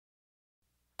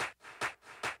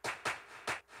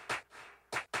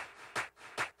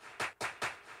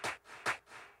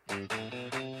Welcome,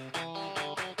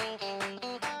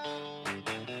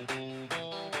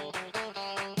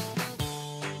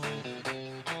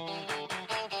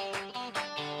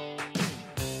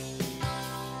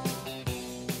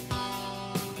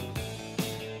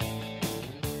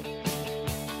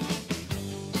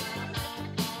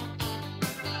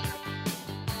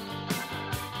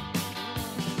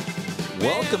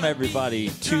 everybody,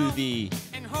 to the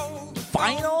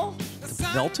final,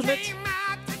 penultimate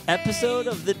episode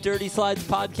of the Dirty Slides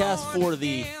podcast for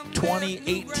the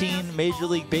 2018 Major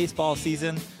League Baseball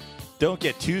season. Don't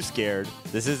get too scared.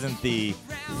 This isn't the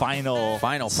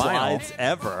final slides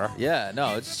ever. Yeah,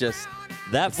 no, it's just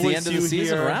that the end of the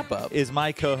season wrap up. Is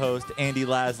my co-host, Andy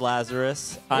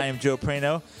Lazarus. I am Joe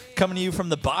Prano, coming to you from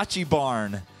the Bocce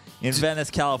Barn in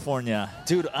Venice, California.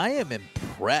 Dude, I am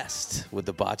impressed with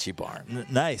the Bocce Barn.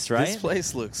 Nice, right? This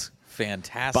place looks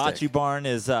fantastic. Bocce Barn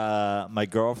is my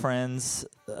girlfriend's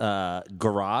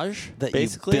garage that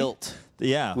basically. You built.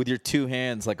 Yeah. With your two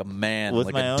hands like a man, with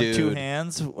like my a own dude. two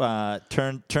hands,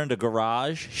 turned a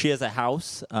garage. She has a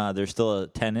house. There's still a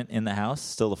tenant in the house.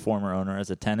 Still the former owner as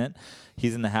a tenant.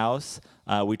 He's in the house.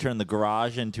 We turned the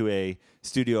garage into a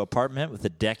studio apartment with a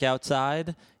deck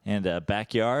outside and a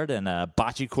backyard and a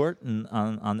bocce court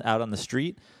out on the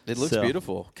street. It looks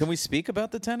beautiful. Can we speak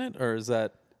about the tenant, or is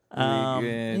that?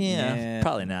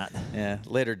 Probably not. Yeah,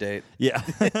 later date. Yeah,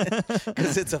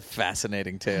 because it's a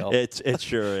fascinating tale. It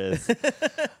sure is.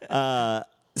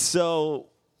 So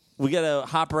we got to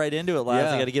hop right into it, lads.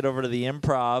 Yeah. I got to get over to the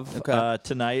Improv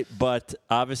tonight, but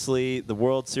obviously the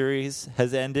World Series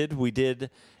has ended. We did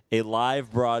a live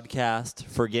broadcast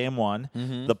for Game 1.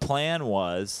 Mm-hmm. The plan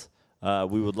was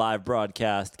we would live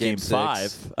broadcast Game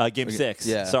 5. Game 6,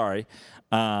 yeah. Sorry.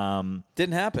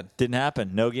 Didn't happen.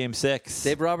 No Game 6.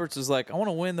 Dave Roberts was like, I want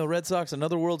to win the Red Sox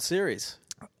another World Series.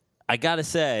 I got to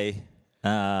say,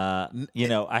 I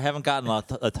haven't gotten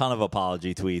a ton of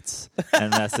apology tweets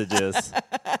and messages,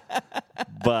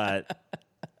 but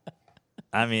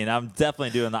I mean, I'm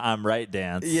definitely doing the I'm right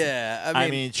dance. Yeah. I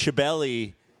mean,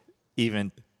 Schiavelli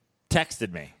even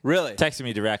texted me. Really? Texted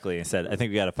me directly and said, I think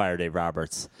we got to fire Dave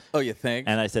Roberts. Oh, you think?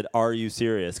 And I said, are you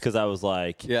serious? Because I was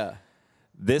like, yeah.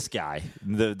 This guy,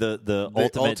 the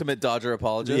ultimate Dodger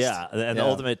apologist? Yeah, and the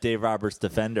ultimate Dave Roberts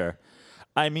defender.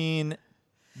 I mean,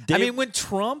 when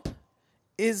Trump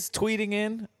is tweeting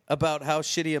in about how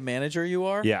shitty a manager you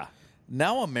are, yeah.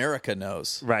 Now America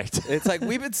knows. Right. It's like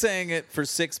we've been saying it for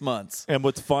 6 months. And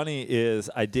what's funny is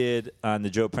I did, on the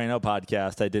Joe Prano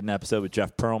podcast, I did an episode with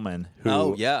Jeff Pearlman.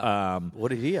 Who, what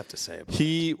did he have to say about it?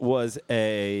 He was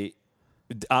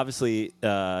obviously,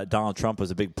 Donald Trump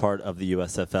was a big part of the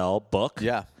USFL book.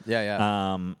 Yeah.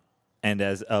 And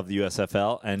as of the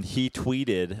USFL, and he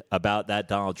tweeted about that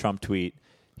Donald Trump tweet.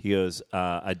 He goes,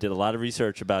 I did a lot of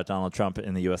research about Donald Trump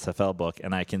in the USFL book,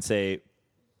 and I can say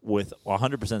with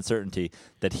 100% certainty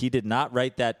that he did not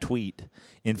write that tweet.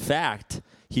 In fact,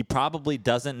 he probably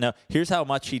doesn't know. Here's how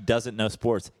much he doesn't know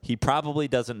sports. He probably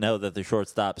doesn't know that the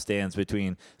shortstop stands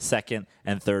between second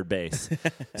and third base.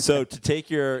 So to take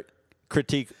your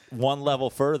critique one level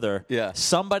further,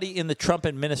 somebody in the Trump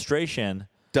administration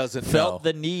felt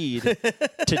the need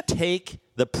to take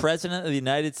the president of the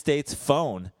United States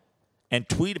phone and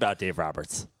tweet about Dave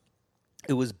Roberts.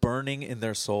 It was burning in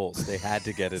their souls. They had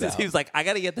to get it out. He was like, I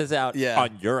got to get this out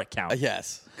on your account.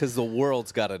 Yes, because the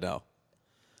world's got to know.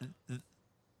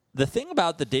 The thing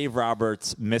about the Dave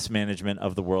Roberts mismanagement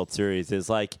of the World Series is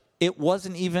like, it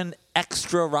wasn't even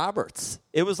extra Roberts.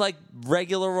 It was like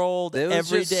regular old,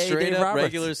 everyday Dave Roberts.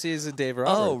 Regular season Dave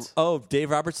Roberts. Oh,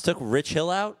 Dave Roberts took Rich Hill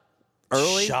out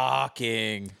early?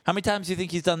 Shocking. How many times do you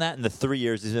think he's done that in the 3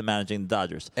 years he's been managing the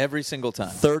Dodgers? Every single time.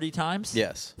 30 times?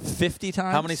 Yes. 50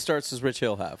 times? How many starts does Rich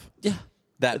Hill have? Yeah.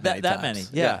 That many.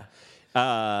 Yeah.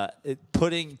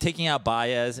 Taking out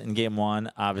Baez in Game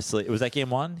 1, obviously. Was that Game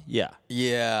 1? Yeah.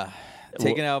 Yeah.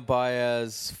 Taking out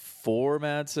Baez for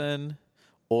Madsen.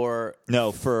 Or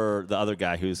no, for the other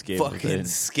guy who's fucking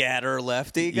scatter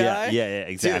lefty guy. Yeah,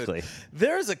 exactly. Dude,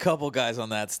 there's a couple guys on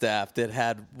that staff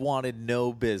that wanted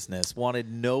no business, wanted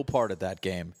no part of that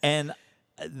game. And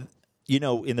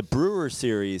in the Brewers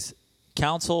series,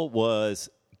 Counsell was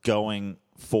going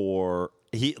for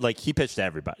he pitched to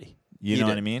everybody. You know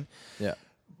what I mean? Yeah.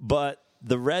 But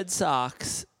the Red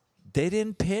Sox, they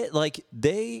didn't pitch.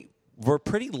 They were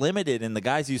pretty limited in the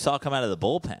guys you saw come out of the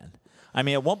bullpen. I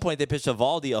mean, at one point they pitched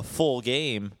Eovaldi a full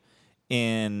game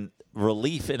in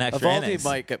relief in extra innings. Eovaldi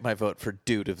might get my vote for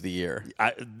Dude of the Year.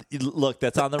 Look,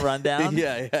 that's on the rundown.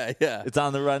 Yeah. It's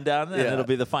on the rundown, and it'll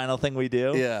be the final thing we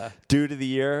do. Yeah. Dude of the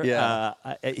Year. Yeah.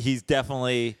 He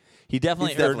definitely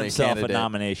earned himself a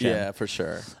nomination. Yeah, for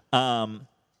sure.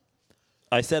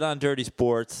 I said on Dirty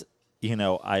Sports,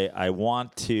 I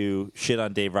want to shit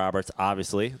on Dave Roberts.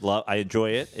 Obviously, I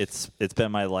enjoy it. It's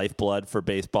been my lifeblood for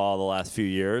baseball the last few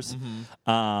years.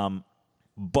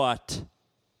 But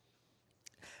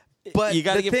you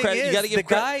got to give credit. You got to give the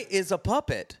credit. guy is a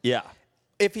puppet. Yeah,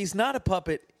 If he's not a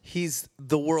puppet, he's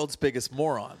the world's biggest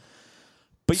moron.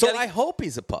 but So I hope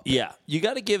he's a puppet. yeah, you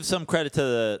got to give some credit to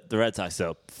the Red Sox.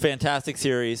 Though, fantastic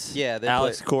series. Yeah, they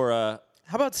Alex Cora.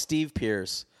 How about Steve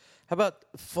Pierce? How about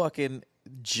fucking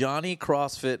Johnny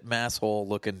CrossFit masshole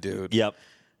looking dude? Yep.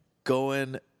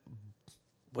 Going,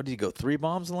 what did he go? 3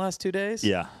 bombs in the last 2 days?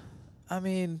 Yeah, I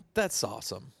mean, that's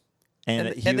awesome. and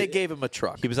And they gave him a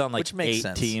truck. He was on like which makes 8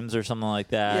 sense. teams or something like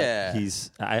that. Yeah. He's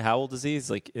how old is he? He's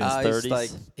like in his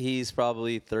 30s. He's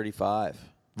probably 35.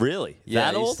 Really?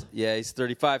 Yeah, that old? Yeah, he's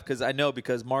 35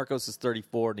 because Marcos is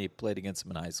 34 and he played against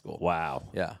him in high school. Wow.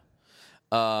 Yeah.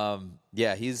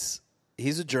 Yeah, he's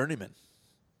a journeyman.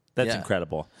 That's Yeah.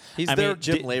 incredible. He's I their mean,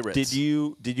 Jim did, Leyritz.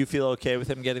 Did you feel okay with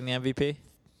him getting the MVP?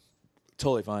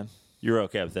 Totally fine. You were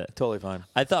okay with it. Totally fine.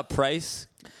 I thought Price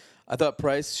I thought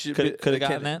Price should Could have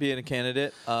gotten it. being a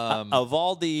candidate. of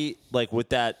all the with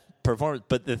that performance,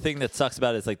 but the thing that sucks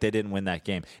about it is they didn't win that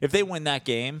game. If they win that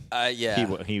game, yeah.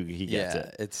 he gets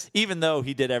Yeah, it. Even though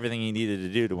he did everything he needed to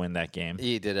do to win that game.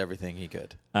 He did everything he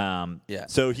could. Yeah.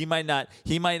 So he might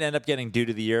end up getting Dude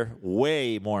of the Year,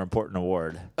 way more important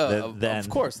award than of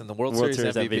course, than the World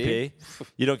Series MVP.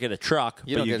 You don't get a truck.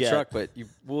 You don't get a truck, but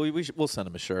we'll send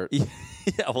him a shirt. Yeah,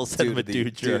 we'll send him a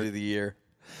Dude shirt. Dude of the Year.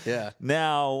 Yeah.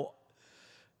 Now,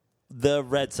 the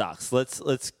Red Sox. Let's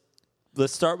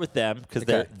start with them because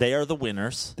they are the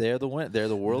winners. They're the They're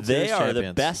the World Series They are champions.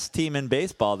 the best team in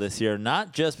baseball this year,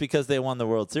 not just because they won the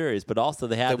World Series, but also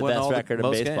they have the won best all record in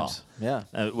most baseball. games.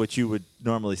 Yeah. Which you would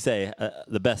normally say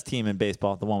the best team in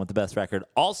baseball, the one with the best record,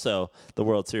 also the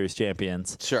World Series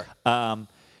champions. Sure.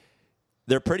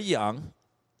 They're pretty young.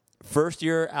 First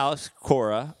year, Alex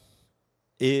Cora.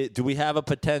 Do we have a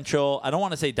potential? I don't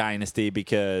want to say dynasty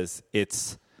because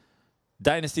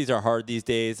dynasties are hard these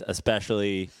days,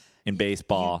 especially in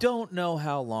baseball. You don't know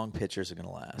how long pitchers are going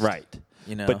to last. Right.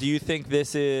 But do you think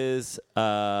this is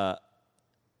well,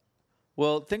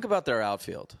 think about their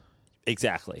outfield.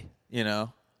 Exactly.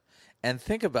 And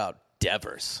think about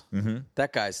Devers. Mm-hmm.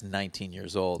 That guy's 19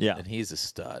 years old, Yeah. and he's a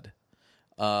stud.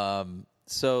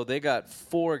 So they got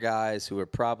 4 guys who are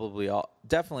probably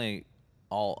definitely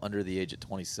all under the age of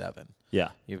 27. Yeah.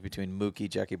 You have between Mookie,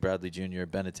 Jackie Bradley Jr.,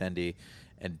 Benintendi,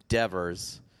 and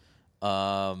Devers.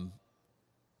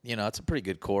 It's a pretty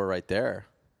good core right there.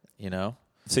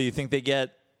 So you think they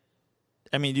get?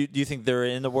 I mean, do you think they're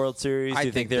in the World Series? Do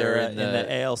you think they're in the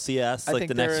ALCS I think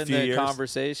the they're next in few the years?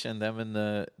 conversation. Them and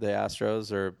the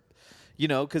Astros, or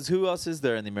because who else is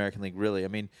there in the American League? Really, I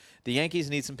mean, the Yankees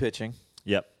need some pitching.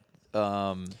 Yep.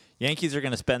 Yankees are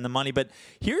going to spend the money, but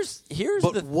here's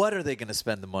what are they going to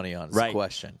spend the money on? Is the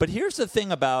question. But here's the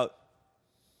thing about,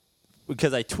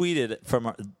 because I tweeted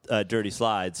from Dirty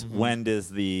Slides, Mm-hmm. when do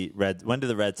the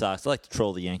Red Sox? I like to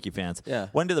troll the Yankee fans. Yeah.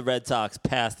 When do the Red Sox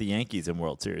pass the Yankees in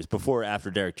World Series? Before or after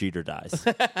Derek Jeter dies?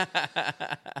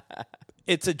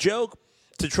 It's a joke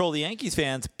to troll the Yankees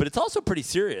fans, but it's also pretty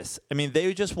serious. I mean,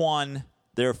 they just won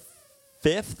their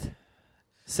 5th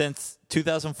since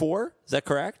 2004. Is that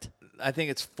correct? I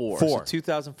think it's 4. 4. So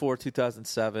 2004,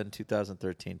 2007,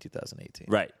 2013, 2018.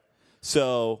 Right.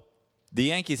 So the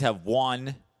Yankees have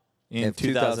won in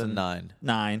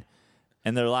 2009,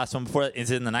 and their last one before that is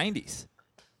in the 90s.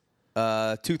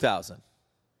 2000.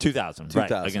 2000,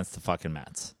 right, against the fucking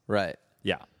Mets. Right.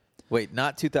 Yeah. Wait,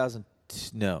 not 2000.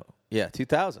 No. Yeah,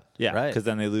 2000. Yeah, right. because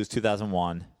then they lose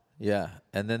 2001. Yeah,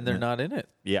 and then they're not in it.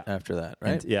 Yeah. After that,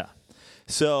 right? And, yeah.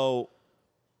 So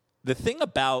the thing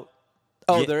about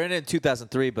they're in it in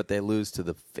 2003, but they lose to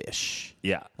the Fish.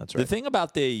 Yeah. That's right. The thing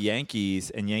about the Yankees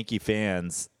and Yankee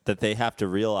fans that they have to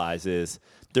realize is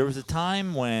there was a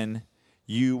time when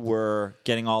you were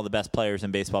getting all the best players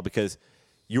in baseball because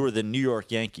you were the New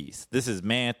York Yankees. This is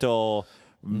Mantle,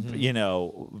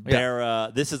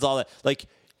 Berra. This is all that.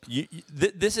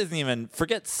 This isn't even,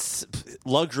 forget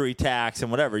luxury tax and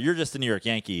whatever. You're just the New York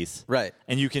Yankees. Right.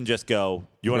 And you can just go,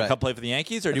 you want to come play for the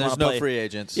Yankees or do you want to play? There's no free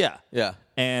agents. Yeah. Yeah.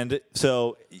 And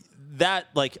so that,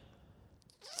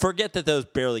 forget that those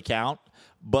barely count.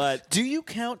 But do you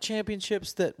count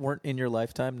championships that weren't in your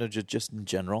lifetime? No, just in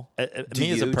general.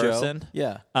 Me as a person, Joe?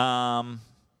 Yeah.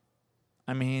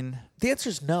 I mean, the answer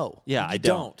is no. Yeah, I You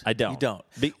don't.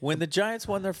 When the Giants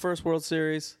won their first World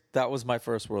Series, that was my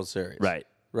first World Series.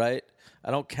 Right.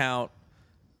 I don't count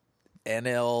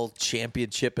NL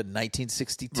championship in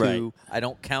 1962. Right. I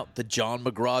don't count the John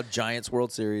McGraw Giants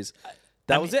World Series.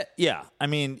 That was it. Yeah. I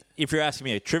mean, if you're asking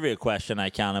me a trivia question, I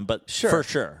count them, but Sure. for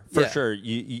sure. For Yeah. sure.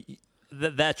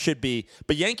 That should be.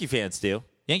 But Yankee fans do.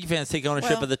 Yankee fans take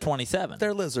ownership Well, of the 27.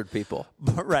 They're lizard people.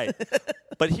 Right.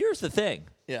 But here's the thing.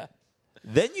 Yeah.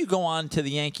 Then you go on to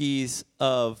the Yankees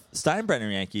of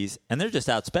Steinbrenner Yankees, and they're just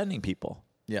outspending people.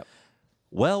 Yep.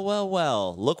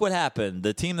 Well. Look what happened.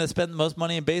 The team that spent the most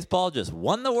money in baseball just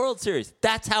won the World Series.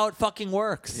 That's how it fucking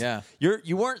works. Yeah.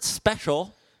 You weren't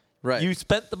special. Right. You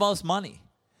spent the most money.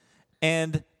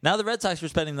 And now the Red Sox are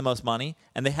spending the most money,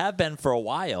 and they have been for a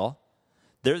while.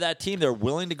 They're that team. They're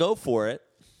willing to go for it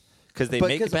because they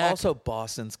make it back. Also,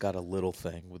 Boston's got a little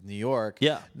thing with New York.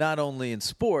 Yeah. Not only in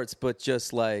sports, but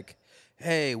just like,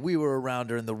 hey, we were around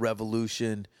during the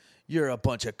Revolution. You're a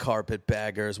bunch of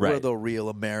carpetbaggers. We're Right. the real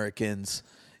Americans.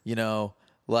 You know,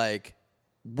 like,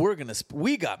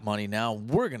 we got money now.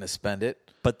 We're going to spend it.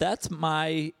 But that's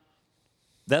why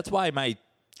my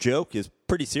joke is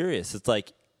pretty serious. It's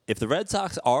like, if the Red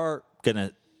Sox are going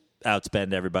to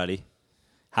outspend everybody,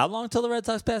 how long till the Red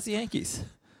Sox pass the Yankees?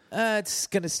 It's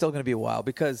still going to be a while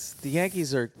because the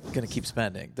Yankees are going to keep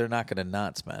spending. They're not going to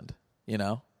not spend, you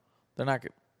know? They're not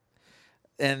going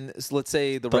And let's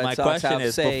say the But Red my Sox question have,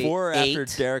 is, say, before or after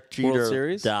 8 Derek World Jeter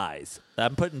Series? dies,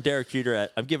 I'm putting Derek Jeter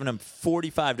at, I'm giving him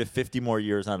 45 to 50 more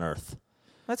years on Earth,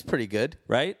 That's pretty good.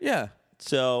 right? Yeah.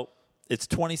 So it's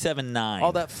 27-9.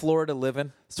 All that Florida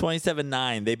living. It's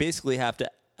 27-9. They basically have to,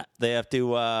 They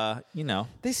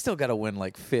still got to win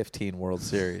like 15 World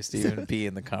Series to even be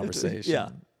in the conversation. Yeah.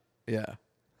 Yeah.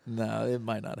 No, it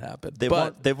might not happen.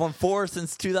 they've won 4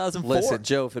 since 2004. Listen,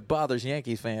 Joe, if it bothers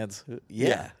Yankees fans,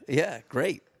 yeah,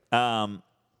 great. So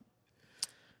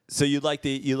you like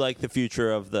the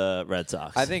future of the Red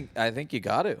Sox? I think you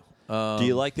got to. Do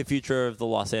you like the future of the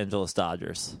Los Angeles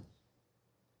Dodgers?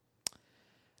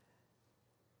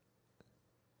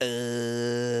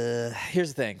 Here's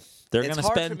the thing. They're It's gonna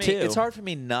hard spend for me- too. It's hard for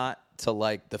me not to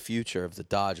like the future of the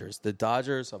Dodgers. The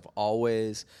Dodgers have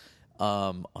always,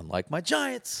 unlike my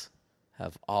Giants,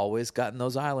 have always gotten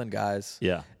those island guys.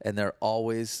 Yeah. And they're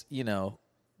always,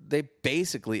 they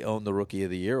basically own the Rookie of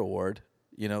the Year award,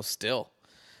 still.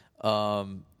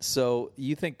 So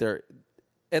you think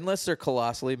unless they're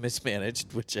colossally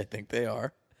mismanaged, which I think they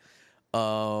are,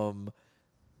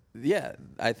 yeah,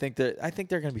 I think they're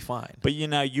going to be fine. But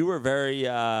you were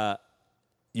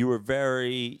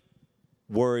very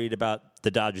worried about the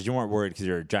Dodgers. You weren't worried because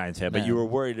you're a Giants fan, but No. you were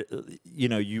worried.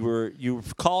 You were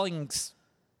calling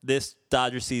this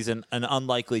Dodger season an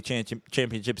unlikely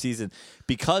championship season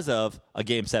because of a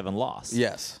Game 7 loss.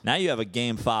 Yes. Now you have a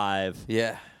Game 5,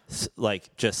 Yeah.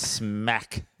 just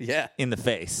smack Yeah. in the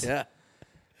face. Yeah.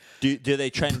 Do they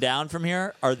trend down from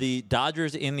here? Are the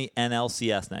Dodgers in the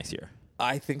NLCS next year?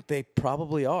 I think they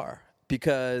probably are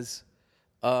because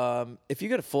if you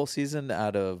get a full season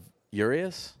out of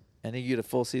Urias and you get a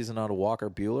full season out of Walker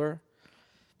Buehler,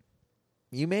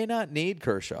 you may not need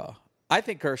Kershaw. I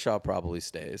think Kershaw probably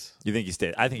stays. You think he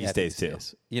stays? I think he stays too.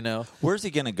 Where's he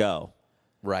going to go?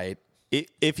 Right.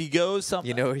 If he goes somewhere,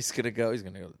 You know where he's going to go? He's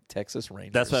going to go to Texas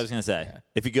Rangers. that's what I was going to say. Yeah.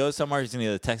 If he goes somewhere, he's going to go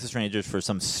to the Texas Rangers for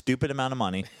some stupid amount of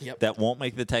money Yep. that won't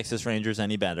make the Texas Rangers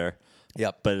any better.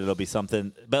 Yep. But it'll be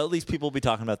something. But at least people will be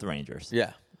talking about the Rangers.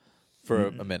 Yeah. For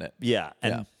a minute. Yeah,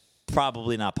 and Yeah.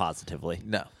 probably not positively.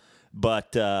 No.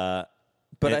 But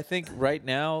I think right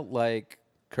now, like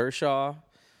Kershaw,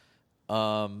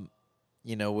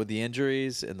 with the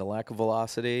injuries and the lack of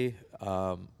velocity,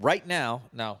 right now,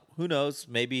 who knows?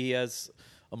 Maybe he has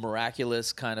a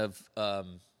miraculous kind of,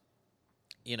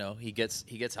 he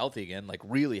gets healthy again, like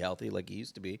really healthy, like he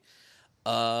used to be.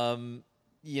 But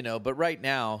right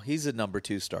now he's a number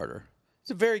 2 starter.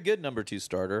 He's a very good number 2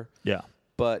 starter, yeah,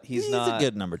 but he's not a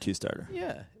good number 2 starter.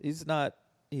 Yeah, he's not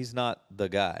the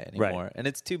guy anymore. Right. And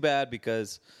it's too bad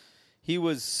because he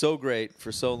was so great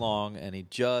for so long and he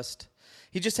just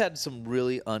had some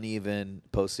really uneven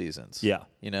postseasons. Yeah.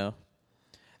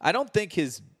 I don't think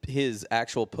his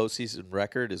actual postseason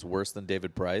record is worse than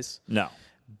David Price, No,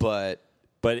 but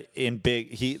in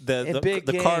big the big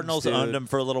games, Cardinals dude. owned him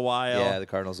for a little while. yeah, the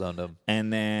Cardinals owned him.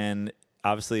 And then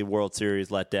obviously World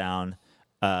Series let down.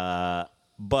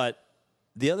 But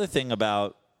the other thing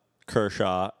about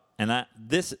Kershaw, and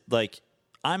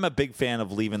I'm a big fan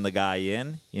of leaving the guy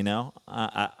in.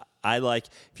 I like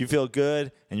if you feel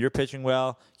good and you're pitching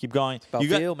well, keep going. About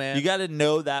feel, man. You got to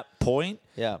know that point.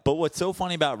 Yeah. But what's so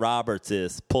funny about Roberts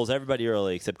is pulls everybody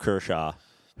early except Kershaw,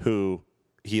 who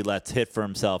he lets hit for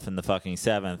himself in the fucking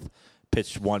 7th,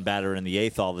 pitched one batter in the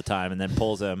 8th all the time, and then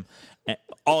pulls him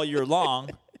all year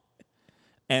long.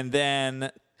 And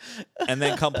then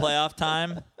come playoff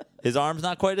time, His arm's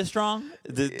not quite as strong.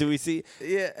 Do we see?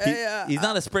 Yeah, he's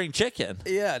not a spring chicken.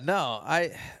 Yeah, no,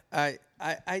 I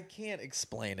can't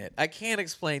explain it. I can't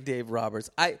explain Dave Roberts.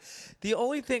 The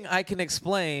only thing I can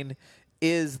explain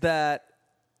is that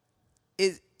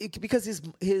because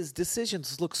his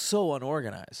decisions look so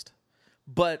unorganized,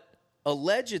 but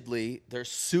allegedly they're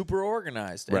super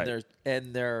organized and Right.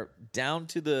 they're down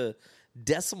to the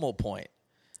decimal point.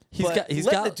 He's But got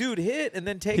let the dude hit and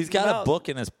then take. He's him got out. a book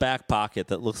in his back pocket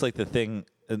that looks like the thing.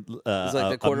 It's like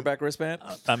the quarterback wristband.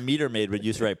 A meter maid would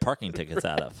use to write parking tickets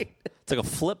out of. It's like a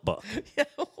flip book. Yeah,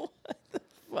 what the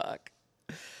fuck?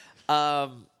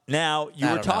 Now you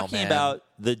I were don't know, talking man. about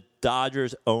the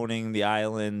Dodgers owning the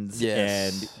islands,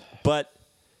 Yes. but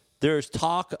there's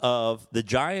talk of the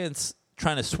Giants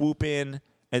trying to swoop in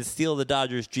and steal the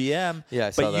Dodgers GM. Yeah, I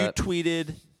saw but that. you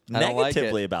tweeted I don't like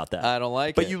negatively it. about that. I don't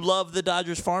like but it. you love the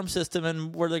Dodgers farm system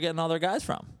and where they're getting all their guys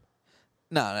from.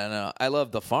 No. I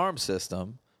love the farm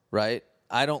system, right?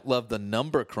 I don't love the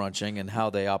number crunching and how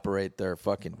they operate their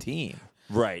fucking team.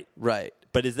 Right. Right.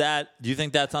 But do you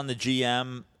think that's on the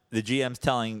GM? The GM's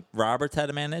telling Roberts how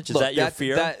to manage? Is that your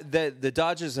fear? The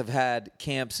Dodgers have had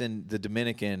camps in the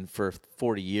Dominican for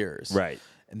 40 years. Right.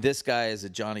 And this guy is a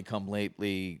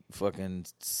Johnny-come-lately fucking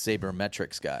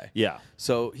sabermetrics guy. Yeah.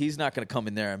 So he's not going to come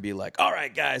in there and be like, all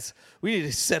right, guys, we need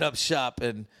to set up shop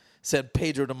and send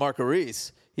Pedro to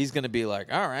Marquez. He's going to be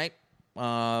like, all right,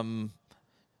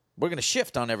 we're going to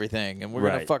shift on everything, and we're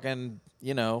going to Right. fucking,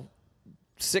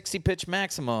 60-pitch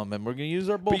maximum, and we're going to use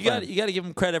our bullpen. But you got to give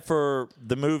him credit for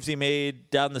the moves he made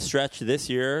down the stretch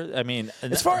this year. I mean,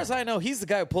 As far as I know, he's the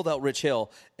guy who pulled out Rich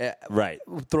Hill, Right.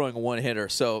 throwing a one-hitter.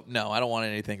 So, no, I don't want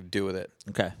anything to do with it.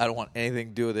 Okay. I don't want anything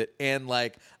to do with it. And,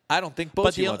 I don't think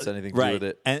Bochy wants anything to do with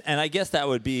it. And I guess that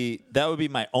would be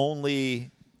my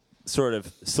only sort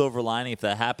of silver lining if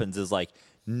that happens is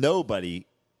nobody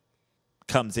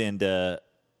comes into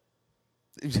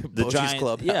the Bochy's Giants,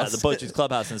 clubhouse. yeah, the Bochy's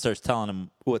clubhouse and starts telling him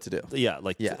what to do. Yeah,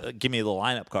 Yeah. give me the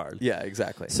lineup card. Yeah,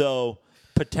 exactly. So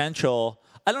potential.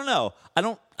 I don't know. I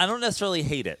don't necessarily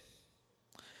hate it,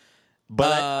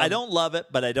 but I don't love it.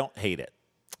 But I don't hate it.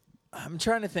 I'm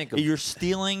trying to think of. You're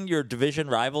stealing your division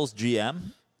rivals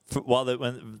GM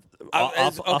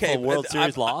off okay, a World but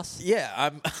Series loss.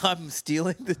 Yeah, I'm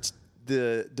stealing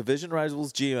the division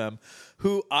rivals GM,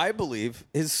 who I believe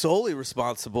is solely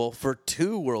responsible for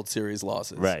 2 World Series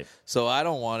losses. Right. So I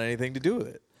don't want anything to do with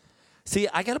it. See,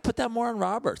 I got to put that more on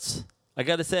Roberts. I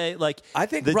got to say, I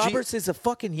think Roberts is a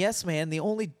fucking yes man. The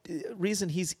only reason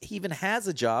he even has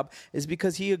a job is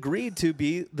because he agreed to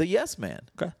be the yes man.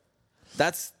 Okay.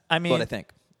 That's I mean- what I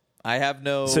think. I have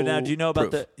no. So now, do you know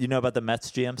about proof. the Mets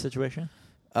GM situation?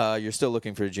 You're still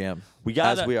looking for a GM. We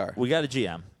got as we are. We got a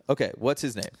GM. Okay, what's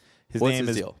his name? His What's name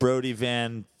is deal? Brody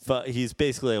Van. He's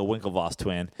basically a Winklevoss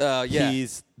twin. Yeah.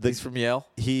 He's from Yale.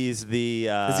 He's the.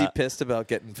 Is he pissed about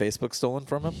getting Facebook stolen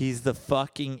from him? He's the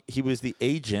fucking. He was the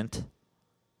agent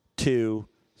to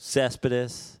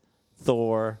Cespedes,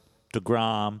 Thor,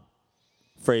 DeGrom,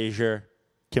 Frazier,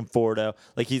 Conforto.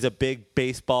 He's a big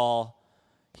baseball.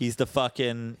 He's the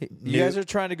fucking. You guys are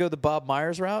trying to go the Bob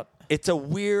Myers route? It's a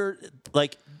weird.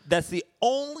 That's the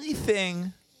only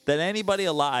thing that anybody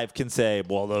alive can say.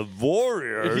 Well, the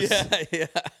Warriors. Yeah.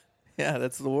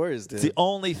 That's the Warriors, dude. It's the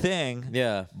only thing.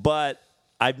 Yeah. But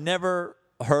I've never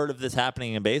heard of this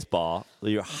happening in baseball.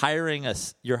 You're hiring.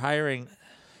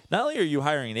 Not only are you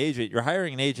hiring an agent, you're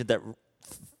hiring an agent that,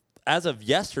 as of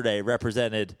yesterday,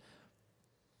 represented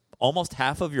almost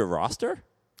half of your roster.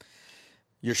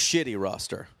 Your shitty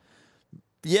roster.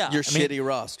 Yeah, Your shitty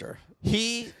roster.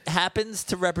 He happens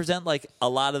to represent a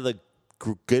lot of the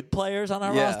good players on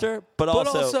our roster, but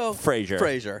also Frazier.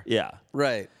 Frazier. Yeah.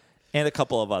 Right. And a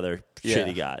couple of other Yeah.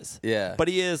 shitty guys. Yeah. But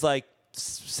he is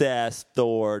Sass,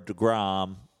 Thor,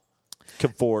 DeGrom,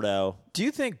 Conforto. Do you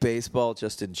think baseball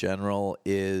just in general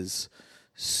is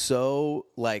so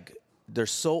they're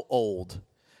so old,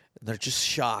 they're just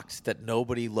shocked that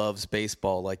nobody loves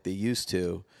baseball like they used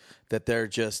to, that they're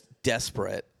just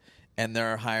desperate and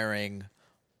they're hiring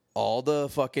all the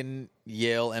fucking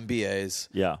Yale MBAs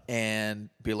Yeah. and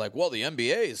be like, well, the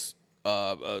MBA's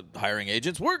hiring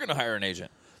agents, we're going to hire an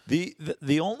agent.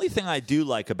 The only thing I do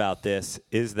like about this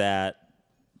is that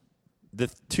the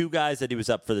 2 guys that he was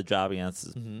up for the job against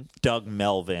is Doug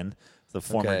Melvin, the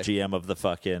former Okay. GM of the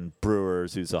fucking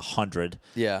Brewers, who's 100.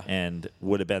 Yeah. And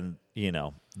would have been,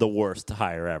 the worst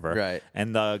hire ever. Right.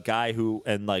 And the guy who,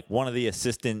 one of the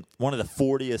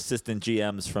 40 assistant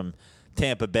GMs from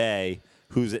Tampa Bay,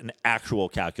 who's an actual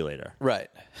calculator. Right.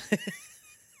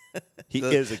 He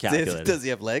is a calculator. Does he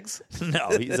have legs? No,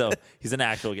 he's an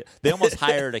actual. They almost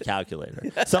hired a calculator.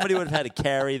 Somebody would have had to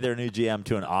carry their new GM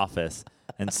to an office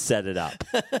and set it up.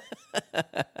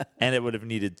 And it would have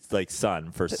needed like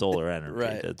sun for solar energy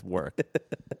Right. to work.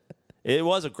 It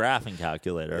was a graphing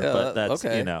calculator, Yeah, but that's,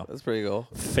 okay. you know, That's pretty cool.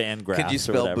 fan graphs. Can you or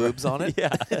spell whatever. boobs on it?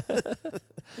 Yeah.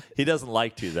 He doesn't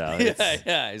like to, though. It's-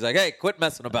 Yeah. He's like, hey, quit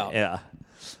messing about. Yeah.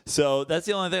 So that's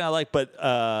the only thing I like. But,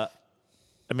 I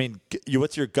mean,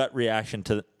 what's your gut reaction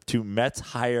to Mets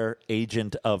hire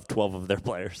agent of 12 of their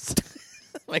players?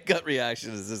 My gut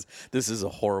reaction is this is a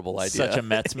horrible idea. Such a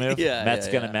Mets move. Yeah, Mets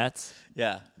yeah, gonna yeah. Mets.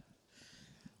 Yeah.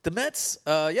 The Mets,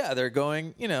 they're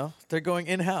going, they're going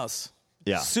in-house.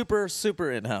 Yeah. Super,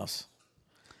 super in-house.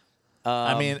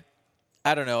 I mean,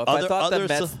 I don't know. If I thought the others-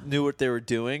 Mets knew what they were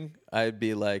doing, I'd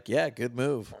be like, yeah, good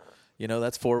move.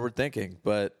 That's forward thinking.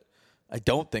 But I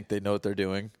don't think they know what they're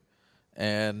doing.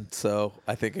 And so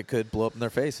I think it could blow up in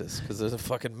their faces because they're the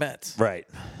fucking Mets. right.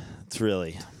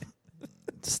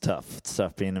 It's tough. It's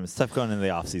tough going into the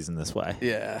offseason this way.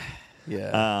 Yeah.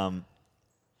 Yeah.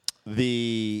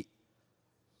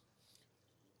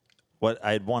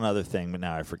 I had one other thing, but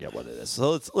now I forget what it is.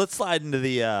 So let's slide into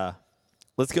the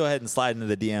let's go ahead and slide into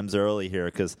the DMs early here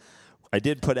because I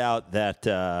did put out that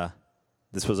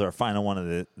this was our final one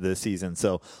of the season.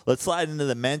 So let's slide into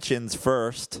the mentions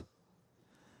first.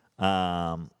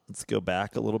 Let's go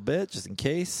back a little bit just in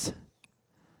case.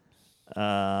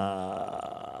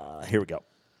 Here we go.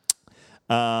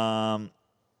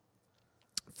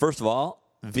 First of all,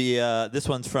 this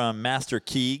one's from Master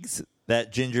Keegs,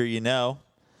 that ginger you know.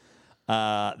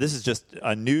 This is just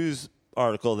a news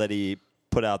article that he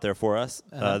put out there for us.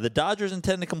 The Dodgers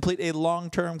intend to complete a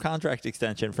long-term contract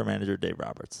extension for manager Dave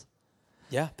Roberts.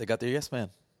 Yeah, they got their yes man.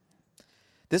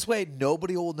 This way,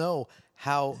 nobody will know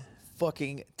how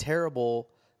fucking terrible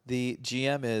the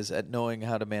GM is at knowing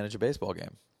how to manage a baseball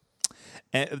game.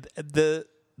 And the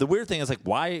weird thing is, like,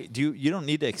 why do you don't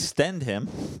need to extend him,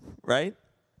 right?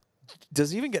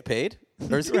 Does he even get paid?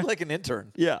 Or is he like an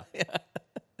intern? Yeah.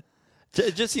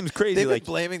 It just seems crazy. They've like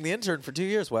been blaming the intern for 2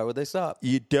 years. Why would they stop?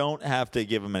 you don't have to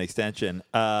give him an extension.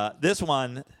 This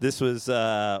was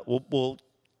we'll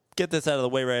get this out of the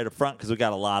way right up front because we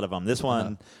got a lot of them. This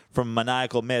one from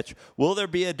Maniacal Mitch. Will there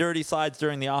be a Dirty Slides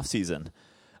during the offseason?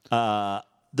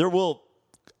 There will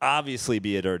obviously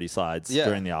be a Dirty Slides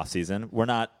during the offseason. We're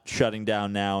not shutting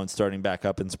down now and starting back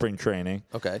up in spring training.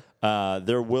 Okay.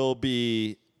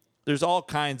 There's all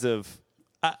kinds of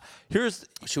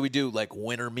Should we do like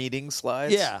winter meeting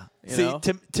slides? Yeah. You See, know?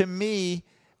 to me,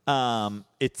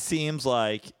 it seems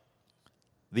like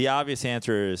the obvious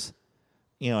answer is,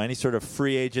 any sort of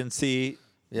free agency,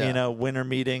 winter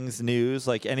meetings, news,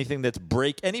 like anything that's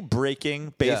any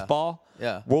breaking baseball.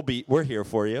 Yeah. We're here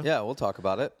for you. Yeah, we'll talk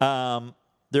about it.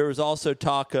 There was also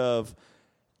talk of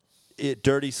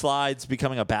Dirty Slides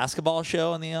becoming a basketball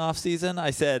show in the offseason.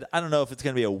 I said, I don't know if it's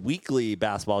going to be a weekly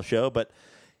basketball show, but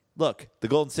look, the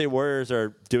Golden State Warriors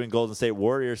are doing Golden State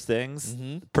Warriors things.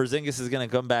 Porzingis is going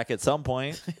to come back at some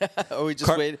point. Are we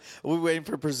just waiting? Are we waiting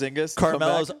for Porzingis? To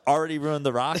Carmelo's come back? already ruined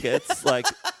the Rockets. Like,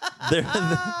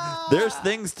 there's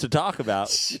things to talk about.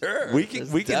 Sure, we can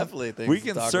definitely things we to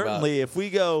can talk certainly if we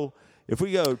go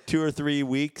 2 or 3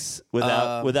 weeks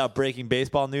without breaking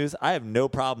baseball news, I have no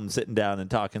problem sitting down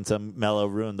and talking some Melo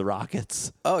ruined the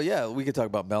Rockets. Oh, yeah. We could talk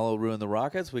about Melo ruined the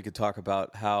Rockets. We could talk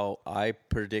about how I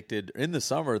predicted in the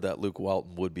summer that Luke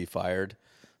Walton would be fired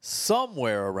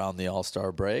somewhere around the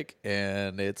All-Star break,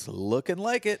 and it's looking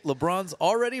like it. LeBron's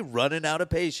already running out of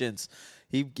patience.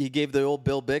 He gave the old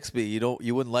Bill Bixby,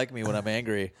 you wouldn't like me when I'm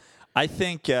angry. I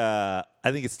think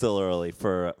it's still early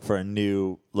for a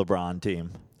new LeBron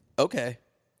team. Okay.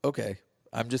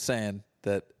 I'm just saying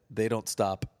that they don't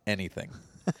stop anything.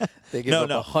 They give up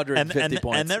 150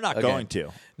 points. And they're not going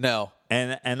to. No.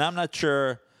 And I'm not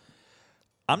sure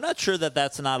that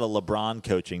that's not a LeBron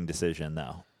coaching decision,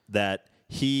 though. That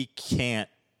he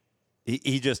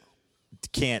just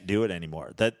can't do it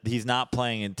anymore. That he's not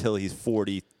playing until he's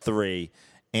 43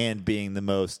 and being the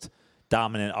most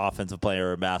dominant offensive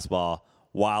player in basketball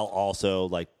while also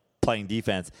like playing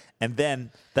defense. And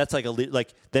then that's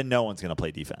then no one's going to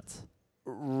play defense.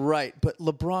 Right, but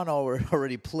LeBron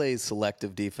already plays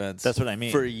selective defense. That's what I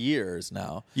mean. For years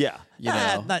now. Yeah.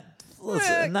 Not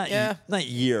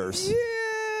years.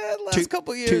 Yeah, last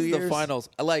couple years, 2 the years. finals.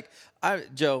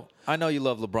 Joe, I know you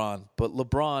love LeBron, but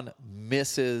LeBron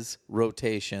misses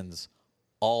rotations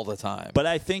all the time. But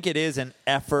I think it is an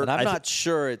effort. And I'm not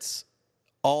sure it's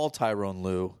all Tyronn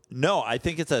Lue. No, I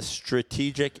think it's a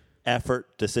strategic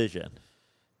effort decision.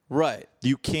 Right.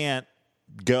 You can't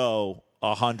go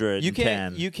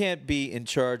 110. You can't be in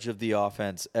charge of the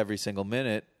offense every single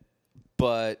minute,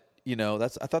 but I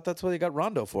thought that's what they got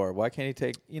Rondo for. Why can't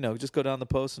he just go down the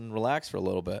post and relax for a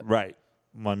little bit? Right.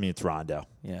 Well, I mean, it's Rondo.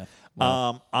 Yeah.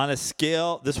 On a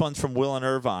scale, this one's from Will and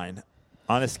Irvine.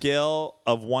 On a scale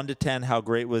of 1 to 10, how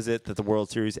great was it that the World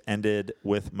Series ended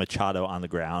with Machado on the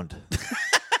ground?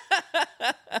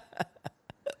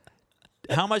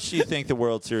 How much do you think the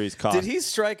World Series cost? Did he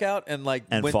strike out and went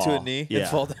fall? to a knee and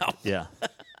fall down? Yeah.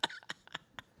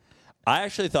 I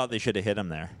actually thought they should have hit him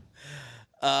there.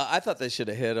 I thought they should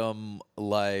have hit him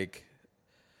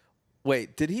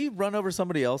Wait, did he run over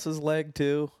somebody else's leg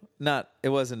too? It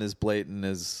wasn't as blatant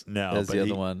as the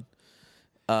other one.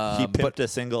 He pimped a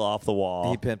single off the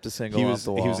wall. He pimped a single off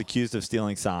the wall. He was accused of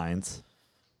stealing signs.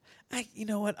 You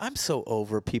know what? I'm so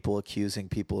over people accusing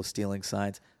people of stealing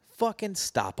signs. Fucking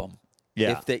stop them.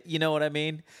 Yeah. You know what I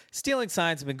mean? Stealing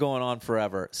signs have been going on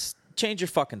forever. Change your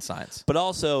fucking signs. But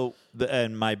also,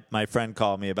 and my friend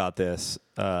called me about this.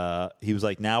 He was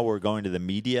like, now we're going to the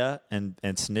media and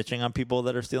snitching on people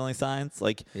that are stealing signs.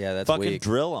 Like, yeah, that's fucking weak.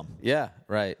 Drill them. Yeah,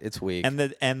 right. It's weak. And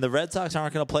the Red Sox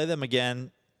aren't going to play them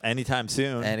again anytime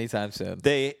soon. Maybe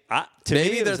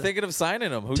they're thinking of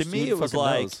signing him. To me, it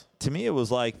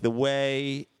was like the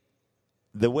way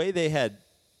they had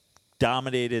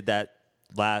dominated that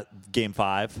last game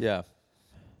 5. Yeah.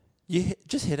 You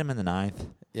just hit him in the 9th.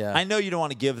 Yeah. I know you don't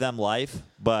want to give them life,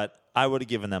 but I would have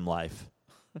given them life.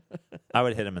 I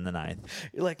would hit him in the 9th.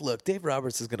 You're like, look, Dave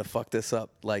Roberts is going to fuck this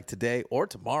up today or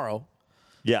tomorrow.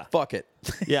 Yeah. Fuck it.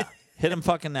 Yeah. Hit him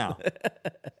fucking now.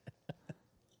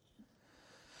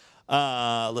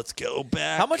 Let's go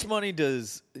back. How much money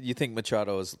does you think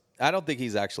Machado is? I don't think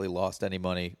he's actually lost any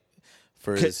money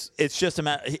for his. It's just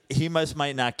he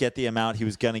might not get the amount he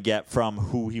was going to get from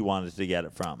who he wanted to get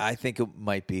it from. I think it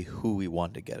might be who he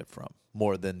wanted to get it from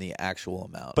more than the actual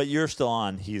amount. But you're still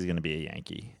on. He's going to be a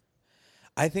Yankee.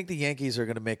 I think the Yankees are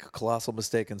going to make a colossal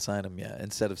mistake and sign him. Yeah,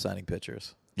 instead of signing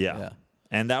pitchers. Yeah.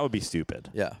 And that would be stupid.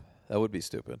 Yeah, that would be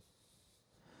stupid.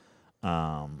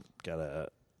 Gotta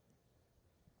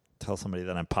tell somebody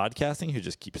that I'm podcasting who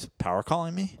just keeps power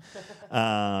calling me.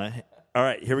 All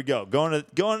right, here we go. Going to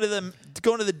the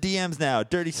DMs now.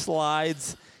 Dirty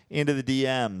slides into the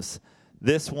DMs.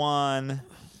 This one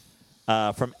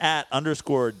from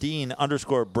 @_Dean_Brown.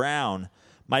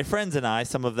 My friends and I,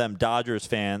 some of them Dodgers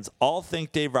fans, all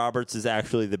think Dave Roberts is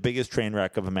actually the biggest train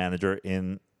wreck of a manager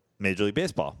in Major League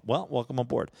Baseball. Well, welcome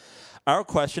aboard. Our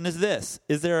question is this: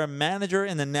 is there a manager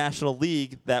in the National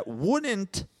League that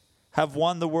wouldn't have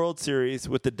won the World Series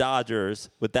with the Dodgers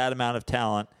with that amount of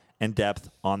talent and depth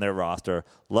on their roster?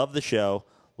 Love the show.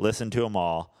 Listen to them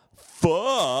all.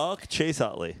 Fuck Chase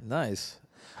Utley. Nice.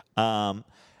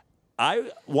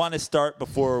 I want to start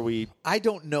before we... I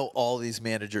don't know all these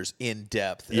managers in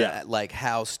depth, like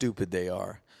how stupid they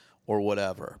are or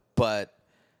whatever. But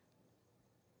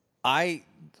there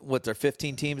are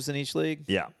 15 teams in each league?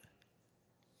 Yeah.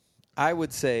 I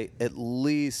would say at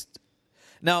least...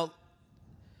 Now,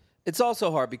 it's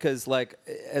also hard because,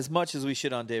 as much as we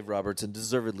shit on Dave Roberts, and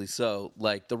deservedly so,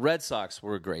 the Red Sox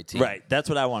were a great team. Right. That's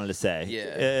what I wanted to say.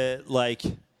 Yeah.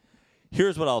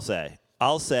 Here's what I'll say.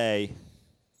 I'll say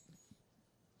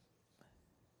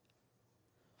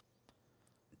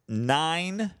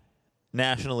 9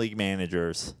 National League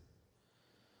managers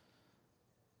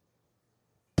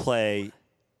play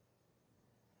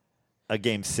a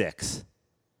game 6.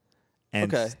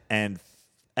 And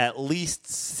at least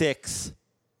 6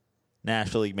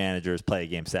 National League managers play a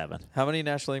game 7. How many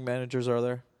National League managers are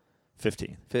there?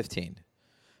 15. 15.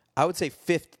 I would say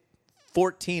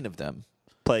 14 of them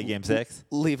play game 6.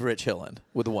 Leave Rich Hill in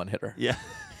with a one-hitter. Yeah.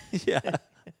 Yeah.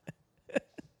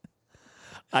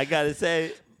 I got to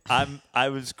say, I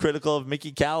was critical of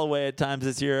Mickey Callaway at times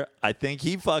this year. I think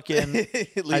he fucking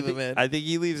leave him in. I think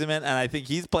he leaves him in, and I think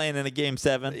he's playing in a game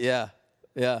 7. Yeah.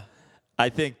 Yeah. I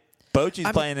think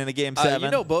Bochy's playing in a game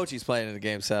 7. Bochy's playing in a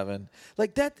game 7.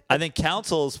 Like that. I think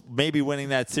Council's maybe winning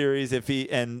that series if he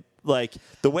the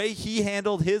way he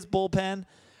handled his bullpen.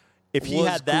 If he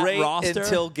had that great roster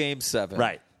until game 7,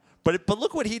 right? But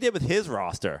look what he did with his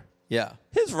roster. Yeah,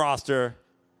 his roster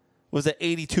was an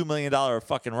 $82 million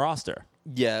fucking roster.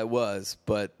 Yeah, it was,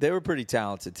 but they were pretty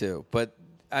talented too. But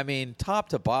I mean, top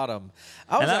to bottom,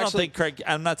 I'm not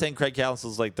saying Craig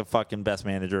Counsell's like the fucking best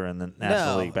manager in the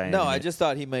National League. By any means. I just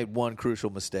thought he made one crucial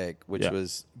mistake, which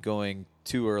was going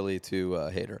too early to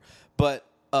Hader. But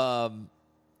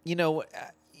you know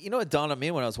what dawned on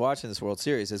me when I was watching this World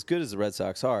Series, as good as the Red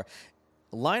Sox are,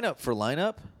 lineup for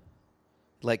lineup,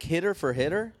 like hitter for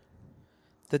hitter,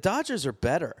 the Dodgers are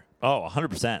better. Oh,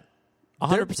 100%.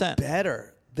 100%.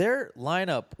 Better. Their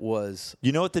lineup was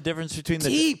You know what the difference between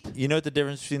deep. You know what the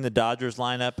difference between the Dodgers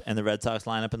lineup and the Red Sox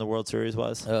lineup in the World Series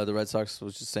was? The Red Sox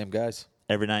was just the same guys.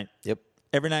 Every night. Yep.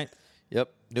 Every night.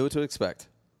 Yep. Knew what to expect.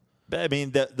 I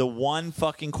mean, the one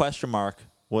fucking question mark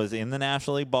was in the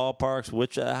National League ballparks,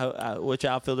 which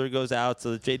outfielder goes out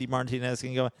so that J.D. Martinez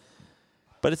can go.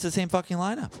 But it's the same fucking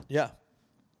lineup. Yeah.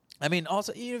 I mean,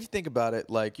 also, even if you think about it,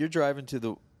 like you're driving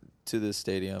to the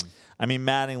stadium. I mean,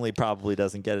 Mattingly probably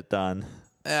doesn't get it done.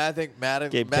 I think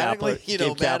Gabe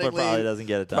Kapler probably doesn't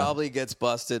get it done. Probably gets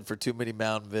busted for too many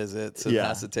mound visits and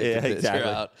has to take the pitcher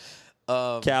exactly. out.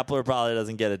 Kapler probably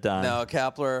doesn't get it done. No,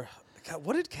 Kapler. God,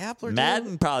 what did Kapler do?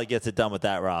 Madden probably gets it done with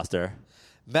that roster.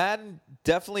 Madden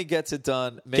definitely gets it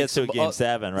done. Gets to a game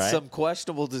 7, right? Some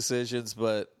questionable decisions,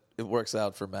 but it works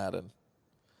out for Madden.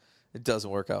 It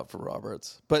doesn't work out for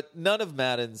Roberts. But none of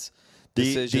Madden's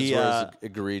decisions were as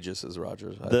egregious as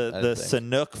Rogers. The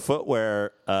Sanuk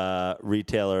footwear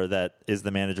retailer that is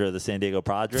the manager of the San Diego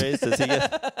Padres, does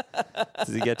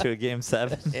he get to a game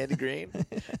 7? Andy Green?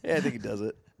 Yeah, I think he does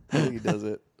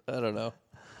it. I don't know.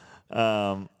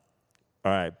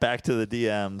 All right, back to the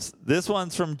DMs. This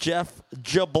one's from Jeff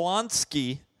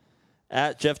Jablonski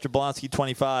at Jeff Jablonski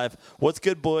 25. What's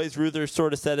good, boys? Ruther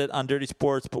sort of said it on Dirty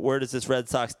Sports, but where does this Red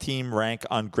Sox team rank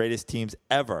on greatest teams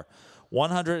ever?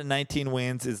 119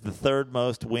 wins is the third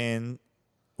most wins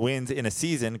in a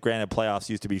season. Granted, playoffs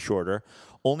used to be shorter.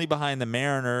 Only behind the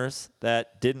Mariners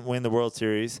that didn't win the World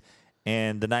Series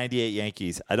and the 98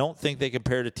 Yankees. I don't think they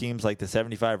compare to teams like the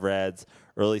 75 Reds,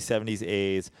 early 70s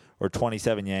A's, or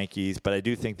 27 Yankees, but I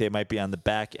do think they might be on the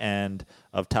back end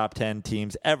of top 10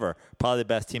 teams ever. Probably the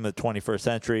best team of the 21st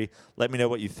century. Let me know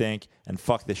what you think, and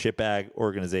fuck the shitbag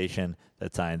organization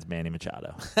that signs Manny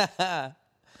Machado.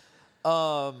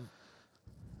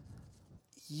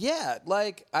 Yeah,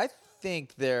 like I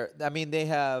think they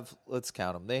have, let's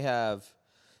count them. They have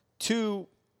the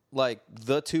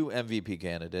two MVP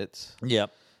candidates.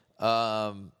 Yep.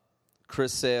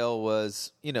 Chris Sale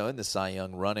was, in the Cy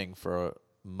Young running for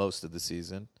most of the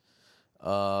season.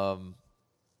 I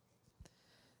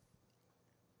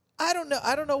don't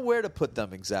know where to put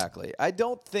them exactly. I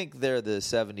don't think they're the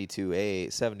 70s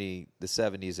A's.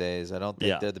 I don't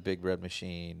think they're the Big Red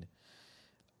Machine.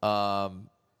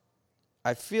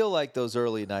 I feel like those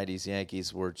early 90s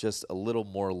Yankees were just a little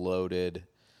more loaded.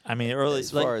 I mean, early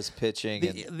as far as pitching,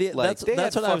 that's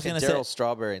what I was going to say. Darryl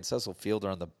Strawberry and Cecil Fielder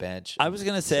on the bench. I was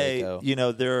going to say,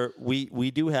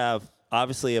 we do have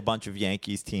obviously a bunch of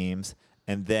Yankees teams,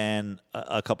 and then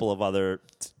a couple of other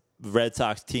Red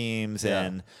Sox teams,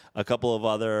 and a couple of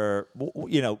other,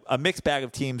 a mixed bag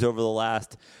of teams over the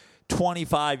last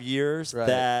 25 years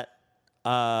that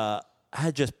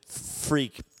had just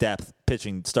freak depth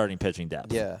starting pitching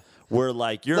depth. Yeah, where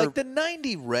you're the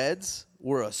 '90 Reds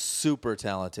were a super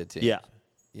talented team. Yeah.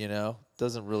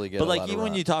 Doesn't really get. But even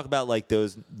when you talk about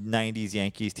those '90s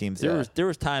Yankees teams, there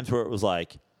was times where it was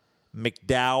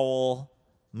McDowell,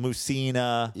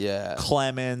 Mussina,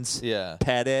 Clemens,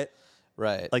 Pettit,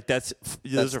 right?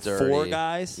 Those are dirty. 4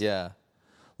 guys. Yeah.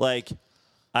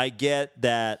 I get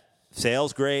that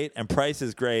Sale's great and Price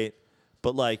is great,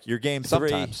 but your game 3.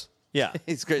 Sometimes. Yeah,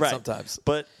 he's great sometimes.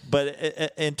 But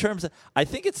in terms of, I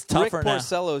think it's tougher Rick now.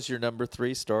 Porcello's your number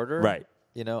 3 starter, right?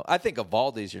 I think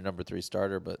Evaldi's your number 3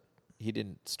 starter, but he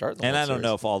didn't start. And I don't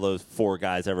know if all those 4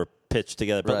 guys ever pitched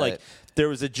together, but there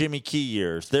was a Jimmy Key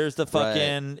years. There's the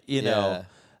fucking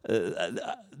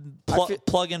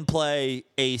plug and play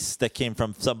ace that came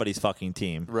from somebody's fucking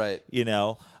team, right?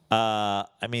 I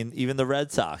mean, even the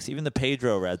Red Sox, even the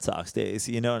Pedro Red Sox days.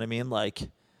 You know what I mean?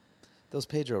 Those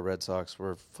Pedro Red Sox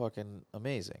were fucking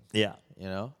amazing. Yeah.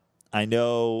 I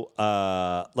know,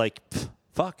 those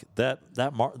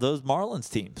Marlins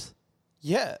teams.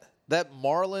 Yeah. That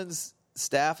Marlins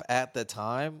staff at the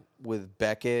time with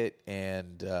Beckett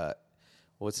and,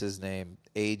 what's his name?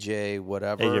 AJ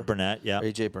Burnett, yeah.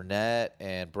 AJ Burnett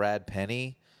and Brad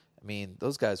Penny. I mean,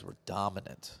 those guys were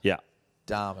dominant. Yeah.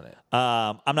 Dominant.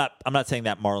 I'm not saying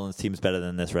that Marlins team is better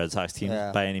than this Red Sox team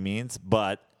by any means,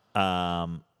 but,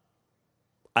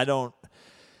 I don't.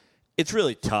 It's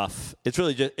really tough. It's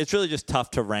really just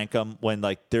tough to rank them when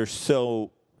they're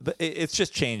so. It's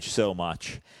just changed so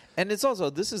much. And it's also,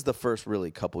 this is the first really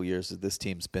couple years that this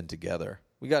team's been together.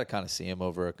 We got to kind of see them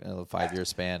over a 5-year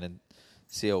span and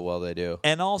see how well they do.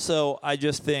 And also, I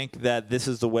just think that this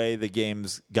is the way the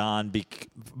game's gone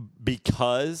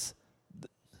because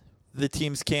the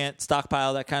teams can't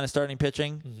stockpile that kind of starting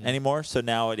pitching anymore. So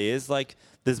now it is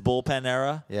this bullpen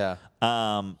era. Yeah.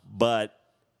 But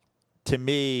to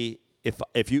me,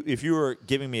 if you were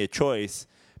giving me a choice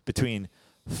between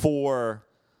 4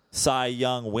 Cy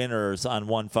Young winners on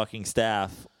one fucking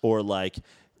staff or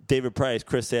David Price,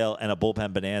 Chris Sale, and a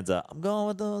bullpen bonanza, I'm going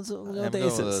with those.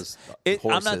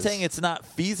 I'm not saying it's not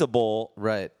feasible,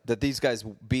 right? That these guys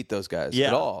beat those guys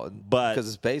at all, but because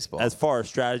it's baseball. As far as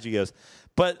strategy goes,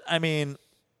 But I mean,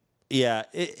 yeah,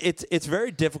 it's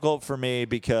very difficult for me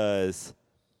because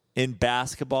in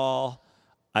basketball,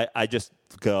 I just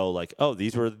go like, oh,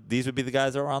 these would be the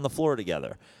guys that were on the floor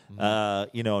together.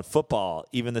 In football,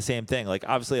 even the same thing. Like,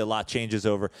 obviously, a lot changes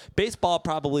over baseball.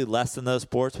 Probably less than those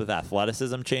sports with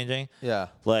athleticism changing. Yeah.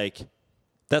 Like,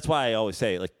 that's why I always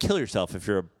say, like, kill yourself if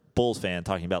you're a Bulls fan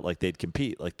talking about like they'd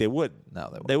compete. Like, they wouldn't. No, they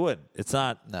wouldn't. They wouldn't. It's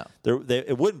not. No.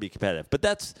 It wouldn't be competitive. But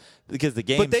that's because the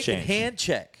game's But they changed. can hand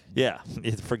check. Yeah,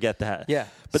 forget that. Yeah.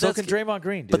 But so that's can Draymond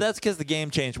Green, dude. But that's because the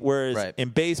game changed. Whereas Right. in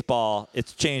baseball,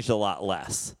 it's changed a lot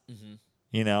less.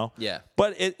 You know? Yeah.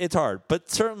 But it's hard. But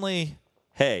certainly,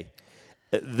 hey,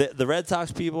 the Red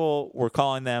Sox people were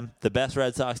calling them the best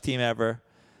Red Sox team ever.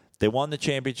 They won the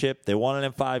championship. They won it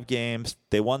in 5 games.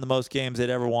 They won the most games they'd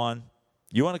ever won.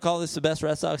 You want to call this the best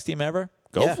Red Sox team ever?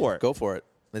 Go for it. Go for it.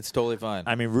 It's totally fine.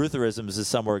 I mean, Rutherism is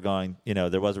somewhere going,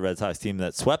 there was a Red Sox team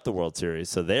that swept the World Series,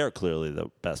 so they are clearly the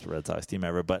best Red Sox team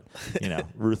ever. But,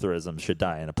 Rutherism should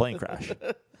die in a plane crash.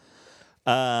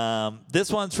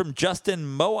 This one's from Justin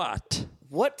Moat.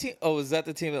 What team? Oh, is that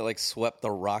the team that, like, swept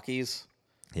the Rockies?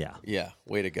 Yeah. Yeah.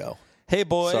 Way to go. Hey,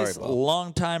 boys. Sorry, Bo.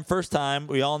 Long time, first time.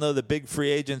 We all know the big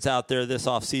free agents out there this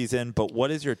offseason, but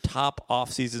what is your top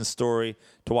offseason story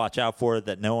to watch out for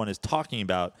that no one is talking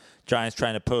about? Giants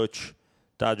trying to poach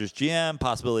Dodgers GM,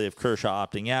 possibility of Kershaw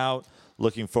opting out.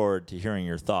 Looking forward to hearing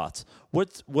your thoughts.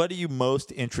 What are you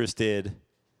most interested?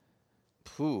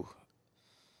 Whew.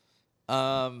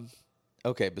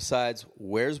 Okay, besides,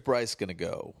 where's Bryce going to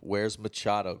go? Where's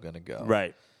Machado going to go?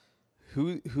 Right.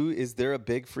 Who is there a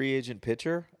big free agent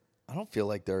pitcher? I don't feel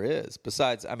like there is.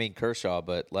 Besides, I mean, Kershaw,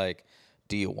 but, like,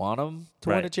 do you want him to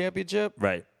win a championship?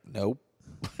 Right. Nope.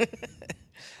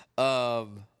 Yeah,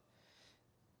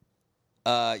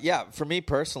 for me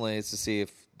personally, it's to see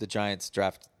if the Giants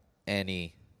draft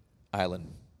any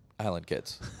island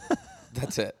kids.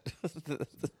 That's it.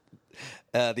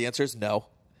 The answer is no,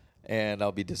 and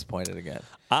I'll be disappointed again.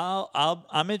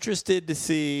 I'm interested to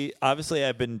see. Obviously,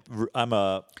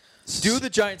 Do the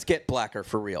Giants get Blacker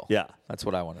for real? Yeah. That's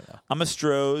what I want to know. I'm a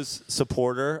Strohs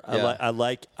supporter.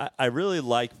 Yeah. I really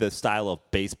like the style of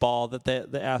baseball that the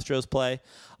Astros play.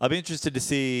 I'll be interested to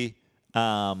see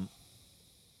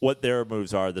what their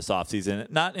moves are this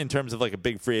offseason. Not in terms of like a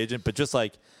big free agent, but just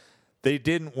like they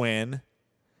didn't win.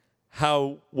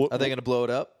 Are they going to blow it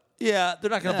up? Yeah,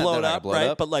 they're not going to blow it up,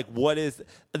 right? But like, what is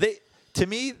they? To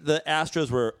me, the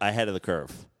Astros were ahead of the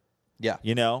curve. Yeah.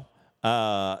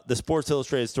 The Sports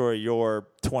Illustrated story, your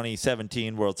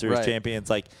 2017 World Series champions,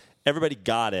 like everybody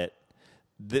got it.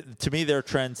 To me, they're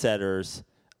trendsetters.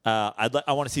 I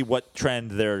want to see what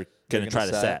trend they're going to try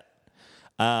to set.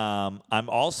 I'm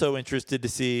also interested to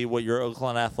see what your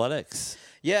Oakland Athletics.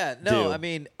 Yeah, no, do. I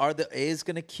mean, are the A's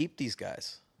going to keep these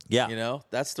guys? Yeah,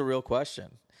 that's the real question.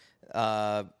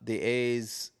 The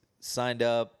A's signed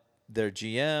up their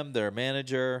GM, their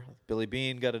manager. Billy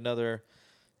Beane got another,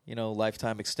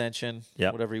 lifetime extension,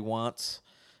 whatever he wants.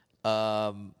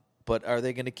 But are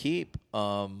they going to keep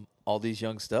all these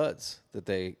young studs that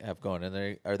they have going?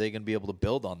 And are they going to be able to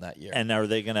build on that year? And are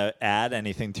they going to add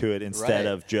anything to it instead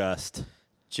of just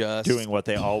doing what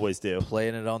they always do?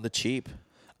 Playing it on the cheap.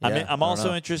 I mean, I'm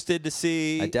also interested to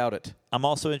see. I doubt it. I'm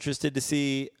also interested to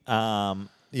see.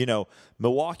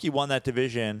 Milwaukee won that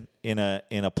division in a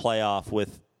playoff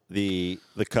with the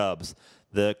Cubs.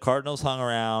 The Cardinals hung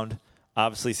around.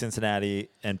 Obviously, Cincinnati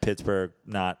and Pittsburgh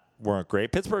weren't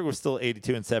great. Pittsburgh was still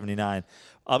 82 and 79.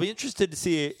 I'll be interested to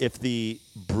see if the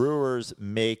Brewers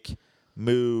make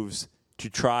moves to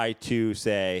try to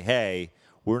say, hey,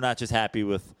 we're not just happy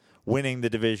with winning the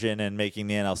division and making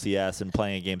the NLCS and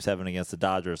playing a Game 7 against the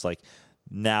Dodgers. Like,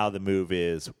 now the move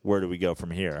is, where do we go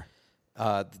from here?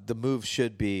 The move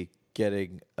should be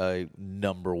getting a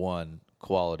number 1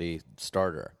 quality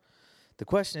starter. The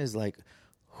question is, like,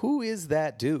 who is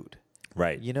that dude?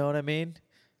 Right. You know what I mean?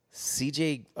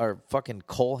 CJ or fucking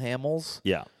Cole Hamels?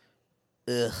 Yeah.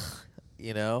 Ugh.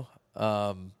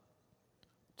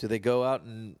 Do they go out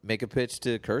and make a pitch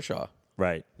to Kershaw?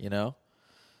 Right.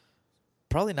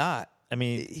 Probably not. I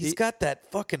mean, he's got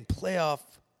that fucking playoff,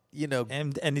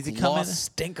 and is he coming?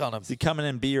 Stink on him. Is he coming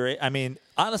in B or A? I mean,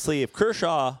 honestly, if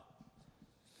Kershaw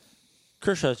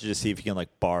should just see if he can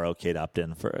like borrow Kate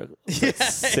Upton for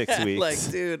 6 weeks.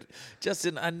 Like, dude,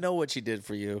 Justin, I know what she did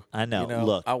for you. I know.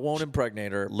 Look, I won't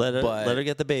impregnate her. Let her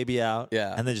get the baby out.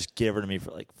 Yeah, and then just give her to me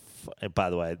for like. By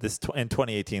the way, in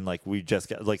 2018, like we just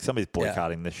got like somebody's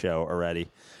boycotting the show already.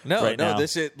 No, now.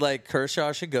 This is like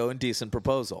Kershaw should go in Decent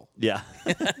Proposal. Yeah.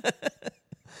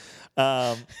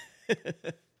 I'm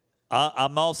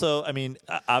also. I mean,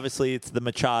 obviously, it's the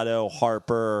Machado,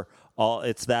 Harper.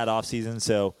 It's that offseason.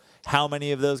 So, How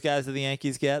many of those guys do the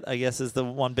Yankees get? I guess is the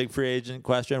one big free agent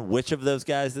question. Which of those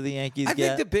guys do the Yankees I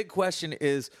get? think the big question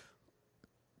is,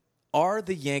 are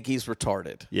the Yankees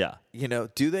retarded? Yeah. You know,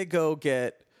 do they go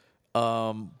get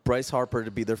Bryce Harper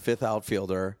to be their fifth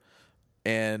outfielder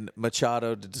and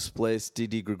Machado to displace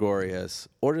Didi Gregorius,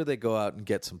 or do they go out and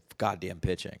get some goddamn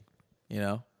pitching? You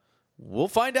know, we'll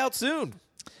find out soon.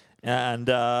 And,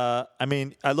 I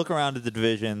mean, I look around at the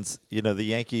divisions. You know, the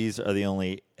Yankees are the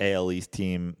only AL East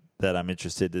team that I'm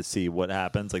interested to see what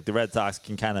happens. Like, the Red Sox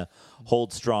can kind of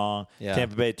hold strong. Yeah.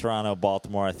 Tampa Bay, Toronto,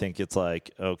 Baltimore, I think it's like,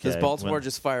 okay. Does Baltimore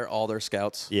just fire all their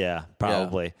scouts? Yeah,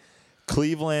 probably.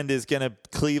 Cleveland is going to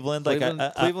 – Cleveland's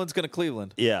going to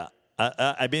Cleveland. Yeah.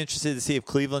 I'd be interested to see if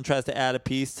Cleveland tries to add a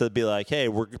piece to be like, hey,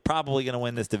 we're probably going to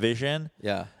win this division.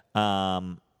 Yeah.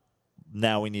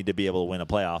 Now we need to be able to win a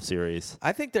playoff series.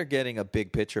 I think they're getting a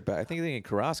big pitcher back. I think they're getting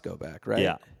Carrasco back, right?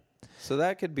 Yeah. So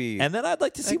that could be. And then I'd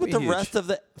like to see what the rest of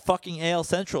the fucking AL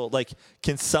Central, like,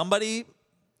 can somebody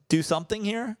do something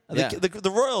here? Yeah.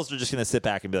 The Royals are just going to sit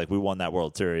back and be like, we won that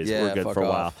World Series. Yeah, We're good fuck for a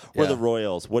while. off. We're Yeah. the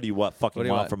Royals. What do you want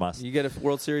from us? You get a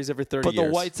World Series every 30 But years.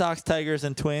 the White Sox, Tigers,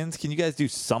 and Twins, can you guys do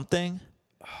something?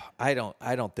 I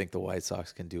don't think the White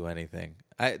Sox can do anything.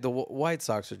 The White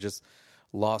Sox are just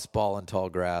lost ball in tall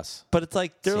grass. But it's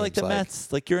like they're like Seems the like.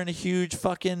 Mets. Like, you're in a huge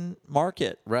fucking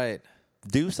market. Right.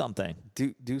 Do something.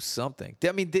 Do something.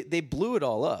 I mean, they blew it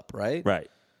all up, right? Right.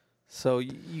 So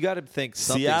you got to think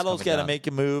something's Seattle's got to down. make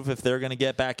a move if they're going to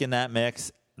get back in that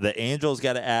mix. The Angels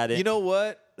got to add it. You know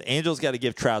what? The Angels got to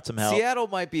give Trout some help. Seattle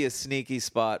might be a sneaky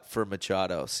spot for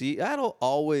Machado. Seattle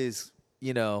always,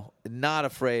 not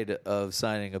afraid of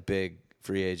signing a big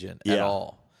free agent at Yeah.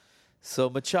 all. So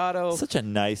Machado, Such a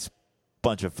nice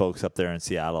bunch of folks up there in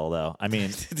Seattle, though. I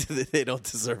mean, they don't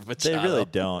deserve they Machado. really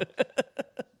don't.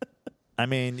 I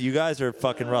mean, you guys are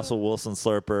fucking Russell Wilson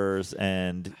slurpers,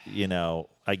 and,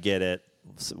 I get it.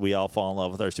 We all fall in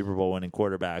love with our Super Bowl winning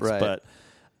quarterbacks, Right. but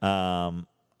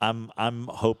I'm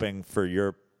hoping for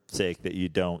your sake that you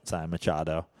don't sign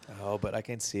Machado. Oh, but I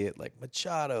can see it like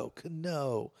Machado,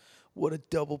 Cano. What a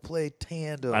double play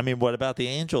tandem. I mean, what about the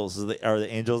Angels? Are the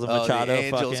Angels and Machado? The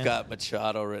Angels fucking, got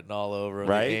Machado written all over them.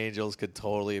 Right? The Angels could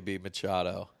totally be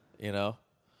Machado,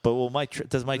 But will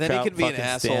does Mike Then Trout he can be an fucking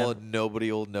asshole stand? and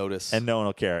nobody will notice. And no one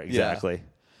will care. Exactly.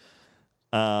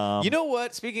 You know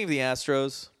what? Speaking of the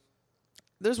Astros,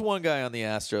 there's one guy on the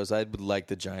Astros I would like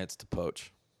the Giants to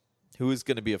poach, who is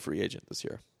going to be a free agent this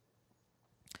year.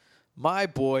 My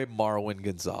boy Marwin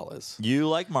Gonzalez. You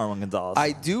like Marwin Gonzalez.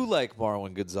 I do like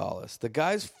Marwin Gonzalez. The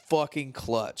guy's fucking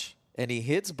clutch, and he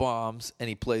hits bombs, and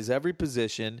he plays every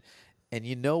position. And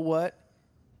you know what?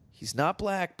 He's not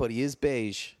black, but he is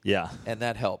beige. Yeah. And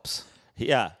that helps.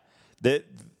 Yeah.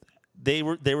 They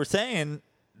were saying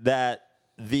that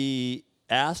the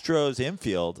Astros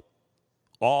infield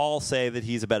all say that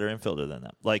he's a better infielder than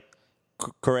them. Like,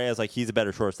 Correa's like, he's a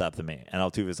better shortstop than me. And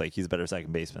Altuve's like, he's a better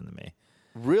second baseman than me.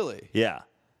 Really? Yeah.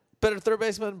 Better third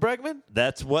baseman than Bregman?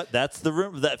 That's the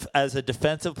rumor, that as a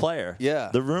defensive player. Yeah.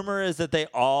 The rumor is that they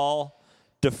all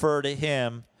defer to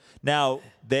him. Now,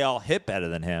 they all hit better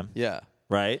than him. Yeah.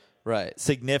 Right? Right.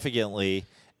 Significantly,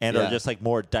 and Yeah. are just like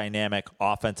more dynamic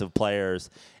offensive players.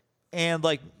 And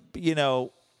like,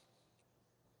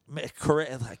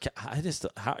 Correa, like,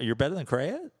 you're better than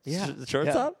Correa? Yeah. The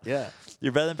shortstop? Yeah.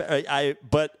 You're better than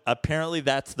but apparently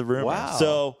that's the rumor. Wow.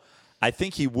 So I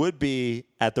think he would be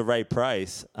at the right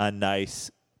price a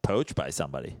nice poach by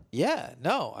somebody. Yeah.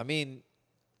 No, I mean,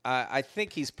 I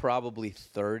think he's probably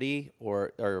 30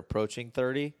 or approaching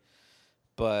 30,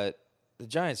 but the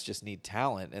Giants just need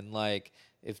talent. And like,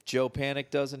 if Joe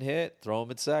Panic doesn't hit, throw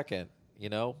him at second.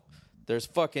 There's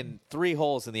fucking 3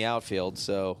 holes in the outfield,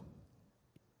 so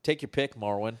take your pick,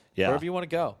 Marwin. Yeah. Wherever you want to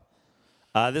go.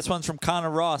 This one's from Connor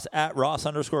Ross at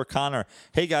Ross_Connor.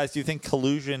 Hey guys, do you think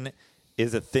collusion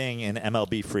is a thing in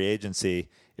MLB free agency?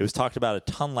 It was talked about a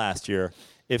ton last year.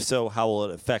 If so, how will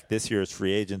it affect this year's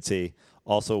free agency?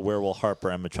 Also, where will Harper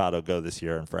and Machado go this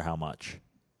year, and for how much?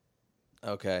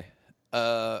 Okay.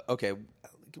 Okay.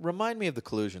 Remind me of the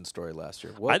collusion story last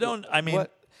year.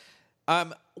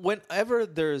 Whenever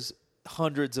there's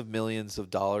hundreds of millions of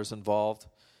dollars involved,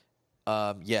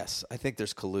 yes, I think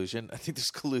there's collusion. I think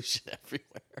there's collusion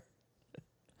everywhere.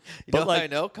 You know how I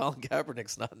know? Colin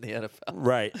Kaepernick's not in the NFL.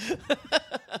 Right.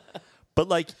 But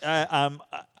like, I'm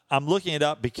looking it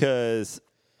up because,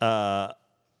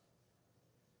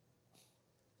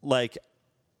 like,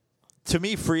 to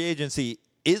me, free agency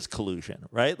is collusion,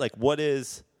 right? Like, what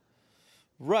is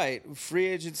right? Free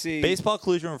agency. Baseball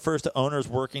collusion refers to owners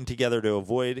working together to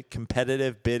avoid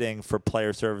competitive bidding for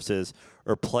player services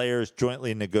or players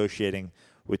jointly negotiating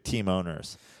with team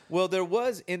owners. Well, there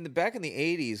was back in the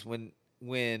 80s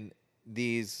when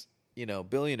these,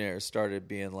 billionaires started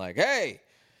being like, "Hey,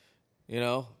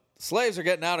 slaves are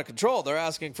getting out of control. They're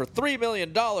asking for $3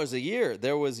 million a year."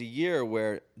 There was a year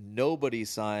where nobody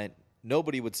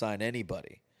would sign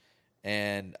anybody.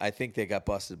 And I think they got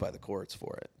busted by the courts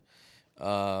for it.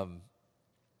 But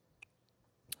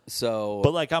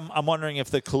like, I'm wondering if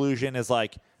the collusion is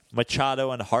like Machado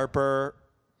and Harper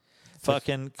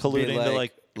fucking colluding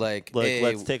like, to hey,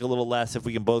 let's take a little less if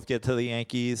we can both get to the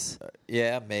Yankees.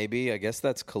 Yeah, maybe. I guess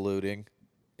that's colluding.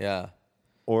 Yeah.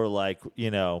 Or I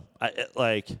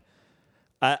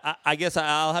guess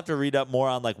I'll have to read up more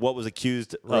on like what was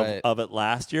accused of it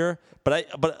last year.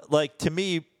 But like, to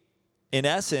me, in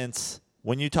essence,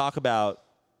 when you talk about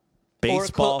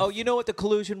baseball, you know what the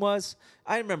collusion was?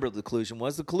 I remember what the collusion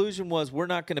was. The collusion was we're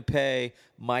not going to pay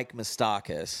Mike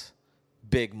Moustakas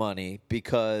big money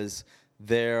because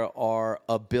there are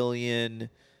a billion,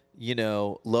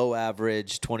 low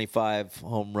average 25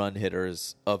 home run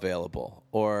hitters available.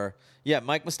 Or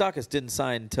Mike Moustakas didn't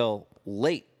sign until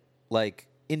late, like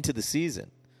into the season.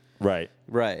 Right.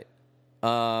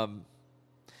 Well,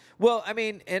 I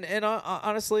mean, and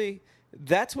honestly,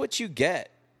 that's what you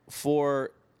get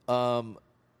for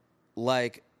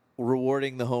like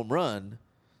rewarding the home run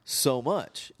so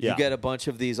much. Yeah. You get a bunch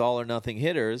of these all or nothing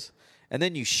hitters, and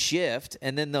then you shift,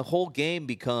 and then the whole game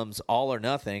becomes all or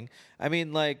nothing. I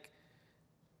mean, like,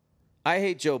 I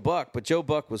hate Joe Buck, but Joe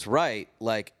Buck was right.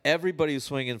 Like, everybody was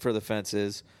swinging for the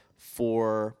fences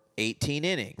for 18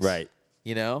 innings. Right.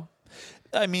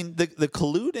 I mean, the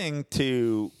colluding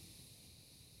to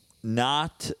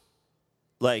not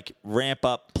like ramp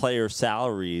up player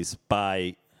salaries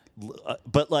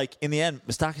but like in the end,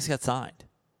 Moustakas got signed.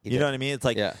 You know what I mean? It's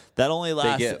like that only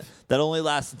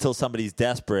lasts until somebody's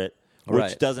desperate,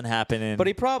 which doesn't happen. But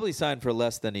he probably signed for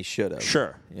less than he should have.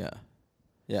 Sure. Yeah.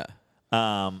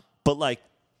 But like,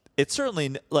 it's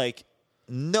certainly like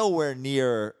nowhere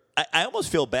near. I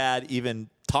almost feel bad even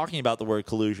talking about the word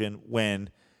collusion when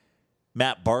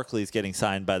Matt Barkley's getting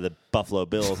signed by the Buffalo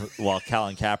Bills while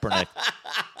Colin Kaepernick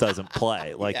doesn't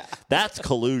play. Like, that's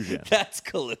collusion. That's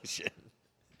collusion.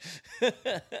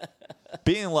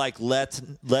 Being like, let's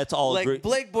all agree. Like,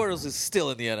 Blake Bortles is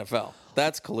still in the NFL.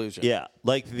 That's collusion. Yeah.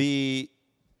 Like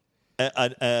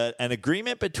an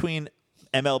agreement between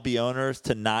MLB owners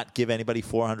to not give anybody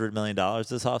 $400 million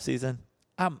this offseason.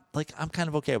 I'm kind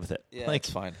of okay with it. Yeah, like,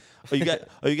 that's fine. you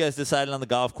guys decided on the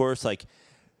golf course, like,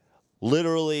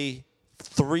 literally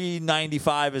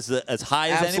 $395 is as high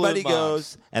as Absolute anybody max.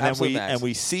 goes, and Absolute then max.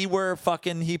 we see where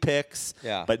fucking he picks.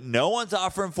 Yeah. But no one's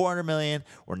offering $400 million.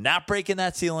 We're not breaking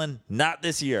that ceiling. Not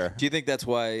this year. Do you think that's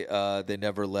why they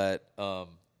never let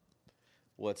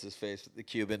what's his face, the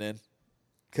Cuban, in?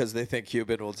 Because they think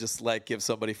Cuban will just like give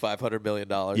somebody $500 million.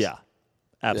 Yeah,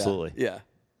 absolutely. Yeah.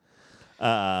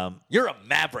 You're a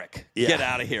maverick. Yeah. Get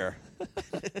out of here.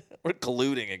 We're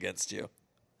colluding against you.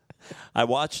 I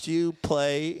watched you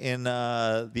play in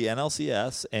the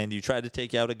NLCS, and you tried to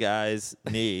take out a guy's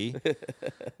knee,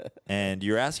 and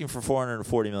you're asking for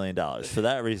 $440 million. For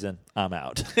that reason, I'm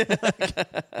out.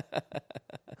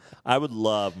 I would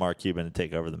love Mark Cuban to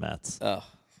take over the Mets. Oh,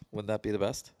 wouldn't that be the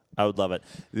best? I would love it.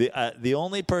 The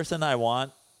only person I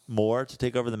want more to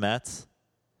take over the Mets,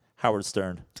 Howard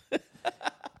Stern.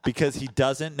 Because he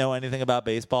doesn't know anything about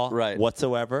baseball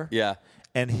whatsoever. Yeah.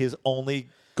 And his only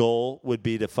goal would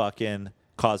be to fucking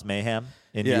cause mayhem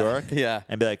in New York. Yeah.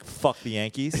 And be like, fuck the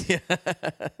Yankees.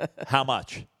 How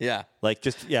much? Yeah. Like,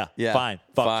 just, fine.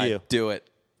 Fuck you. Do it.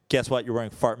 Guess what? You're wearing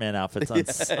fart man outfits on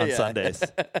Sundays.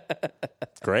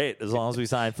 Great. As long as we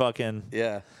sign fucking.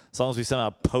 Yeah. As long as we somehow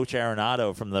poach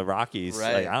Arenado from the Rockies.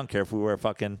 Right. Like, I don't care if we wear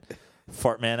fucking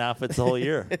fart man outfits the whole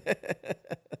year.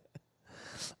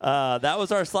 That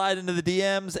was our slide into the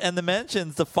DMs and the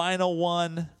mentions, the final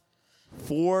one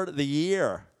for the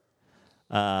year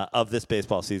of this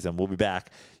baseball season. We'll be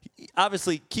back.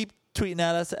 Obviously, keep tweeting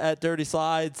at us at Dirty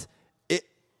Slides.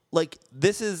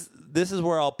 This is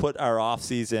where I'll put our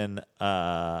off-season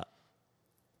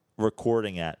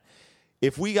recording at.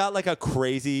 If we got like a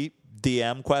crazy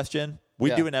DM question,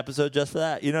 we'd do an episode just for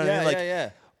that. You know what I mean? Like,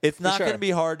 yeah. It's not going to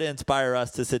be hard to inspire us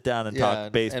to sit down and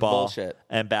talk baseball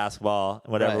and basketball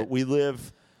and whatever. Right. We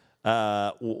live,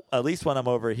 at least when I'm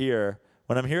over here,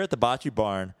 when I'm here at the Bocce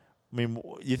Barn, I mean,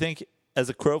 you think, as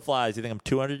a crow flies, you think I'm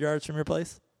 200 yards from your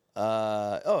place?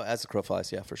 As the crow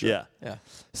flies, yeah, for sure. Yeah.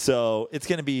 So it's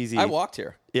going to be easy. I walked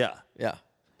here. Yeah. Yeah.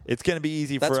 It's going to be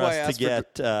easy That's for why us to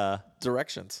get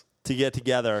directions. To get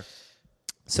together.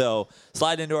 So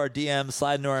slide into our DMs,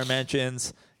 slide into our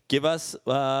mentions. give us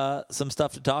some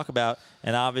stuff to talk about.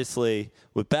 And obviously,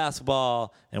 with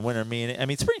basketball and winter meeting, I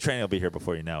mean, spring training will be here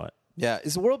before you know it. Yeah.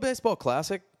 Is the World Baseball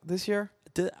Classic this year?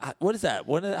 What is that?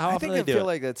 How often do they do it? I feel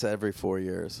like that's every 4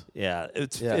 years. Yeah,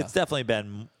 it's definitely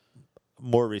been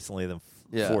more recently than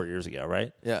 4 years ago,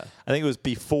 right? Yeah. I think it was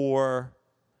before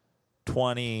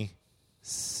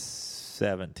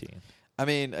 2017. I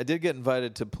mean, I did get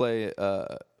invited to play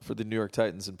for the New York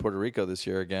Titans in Puerto Rico this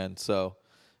year again, so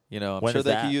I'm sure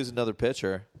they could use another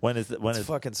pitcher. When is it's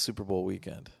fucking Super Bowl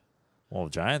weekend? Well, the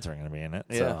Giants aren't going to be in it.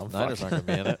 Yeah, so Niners aren't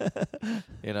going to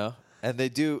be in it. And they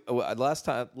do. Last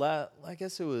time, I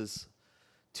guess it was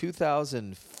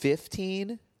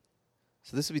 2015.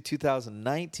 So this would be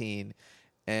 2019,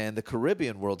 and the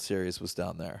Caribbean World Series was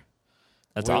down there.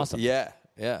 That's awesome. Yeah.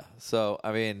 So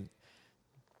I mean,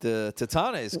 the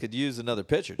Titanes could use another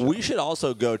pitcher. We should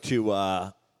also go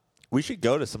to. We should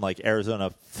go to some like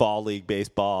Arizona Fall League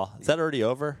baseball. Is that already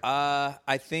over?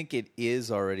 I think it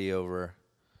is already over.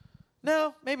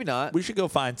 No, maybe not. We should go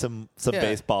find some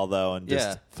baseball though, and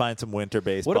just find some winter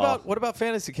baseball. What about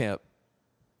fantasy camp?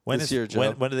 When this year,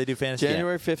 Joe? When do they do fantasy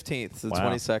January camp? 15th to the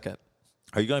 22nd.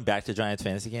 Are you going back to Giants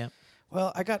fantasy camp?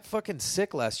 Well, I got fucking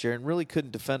sick last year and really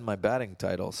couldn't defend my batting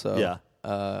title. So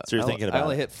so you're thinking about I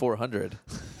only hit 400.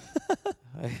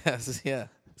 Yeah.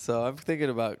 So I'm thinking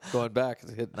about going back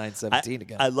to hit 917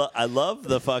 again. I love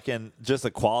the fucking just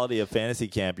the quality of fantasy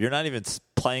camp. You're not even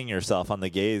playing yourself on the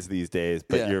gaze these days,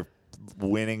 but you're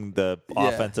winning the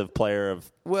offensive player of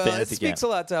fantasy it speaks camp. a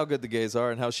lot to how good the gays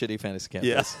are and how shitty fantasy camp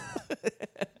is.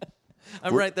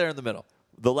 I'm right there in the middle.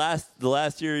 The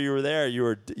last year you were there, you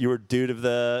were dude of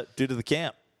the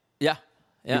camp. Yeah.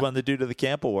 You won the Dude of the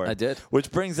Camp award. I did.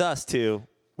 Which brings us to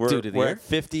we're at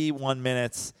 51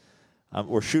 minutes.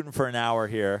 We're shooting for an hour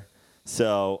here,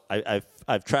 so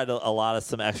I've tried to allot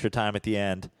some extra time at the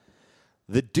end.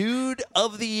 The Dude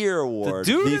of the Year award,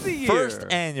 the first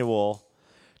annual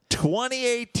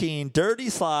 2018 Dirty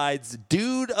Slides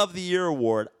Dude of the Year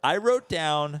award. I wrote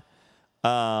down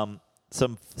some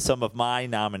of my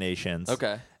nominations.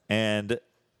 Okay, and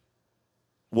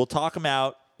we'll talk them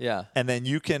out. Yeah, and then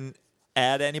you can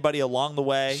add anybody along the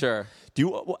way. Sure.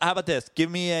 How about this?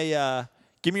 Give me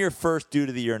your first Dude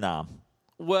of the Year nom.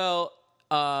 Well,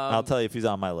 I'll tell you if he's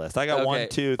on my list. I got 1,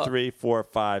 2, 3, 4,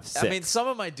 5, 6. I mean, some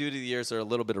of my Dude of the Years are a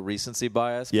little bit of recency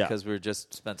bias because we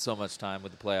just spent so much time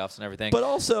with the playoffs and everything. But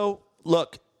also,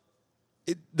 look,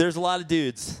 there's a lot of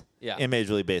dudes in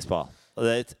Major League Baseball.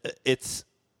 It's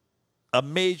a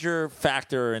major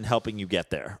factor in helping you get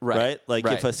there, right? Like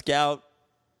if a scout,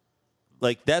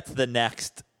 like that's the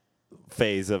next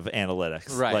phase of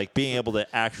analytics, right? Like being able to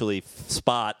actually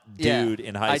spot dude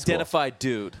in high school, identify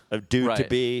dude, a dude to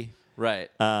be, right?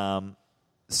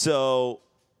 So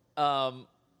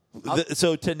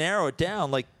to narrow it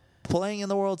down, like playing in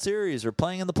the World Series or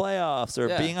playing in the playoffs or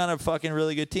being on a fucking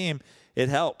really good team, it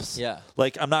helps. Yeah.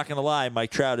 Like I'm not gonna lie,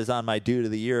 Mike Trout is on my Dude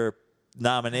of the Year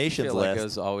nominations I feel list. like it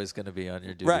was always going to be on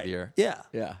your Dude of the Year. Yeah.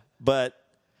 Yeah. But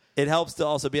it helps to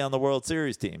also be on the World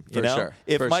Series team. You know? Sure.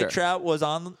 If Mike Trout was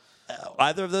on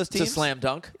either of those teams, it's a slam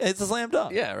dunk. It's a slam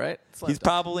dunk. Yeah, right. He's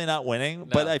probably not winning,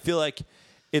 but I feel like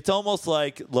it's almost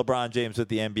like LeBron James with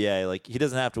the NBA. Like he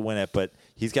doesn't have to win it, but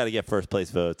he's got to get first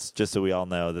place votes just so we all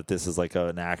know that this is like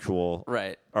an actual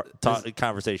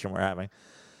conversation we're having.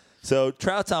 So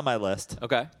Trout's on my list.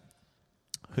 Okay.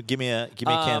 Give me a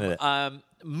candidate.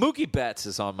 Mookie Betts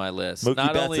is on my list. Mookie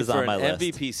Not Betts only is for on my an list.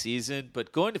 MVP season,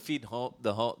 but going to feed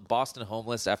the Boston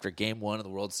homeless after Game 1 of the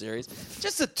World Series.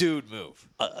 Just a dude move.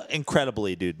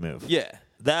 Incredibly dude move. Yeah.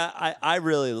 That I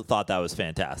really thought that was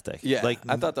fantastic. Yeah. Like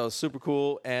I thought that was super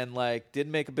cool and like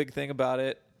didn't make a big thing about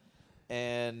it.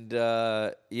 And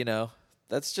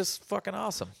that's just fucking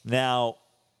awesome. Now,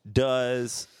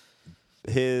 does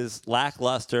his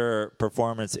lackluster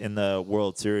performance in the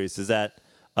World Series, does that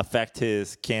affect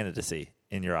his candidacy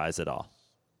in your eyes at all?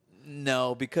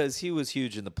 No, because he was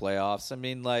huge in the playoffs. I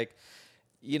mean, like,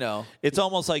 it's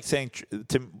almost like saying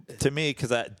to me,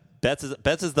 because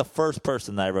Betts is the first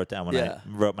person that I wrote down when I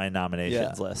wrote my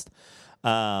nominations list.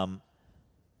 I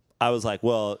was like,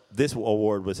 well, this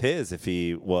award was his if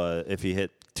he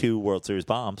hit 2 World Series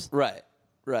bombs. Right.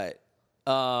 But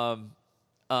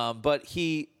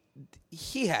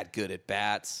he had good at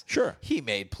bats. Sure. He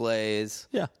made plays.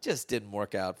 Yeah. Just didn't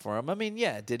work out for him. I mean,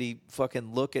 did he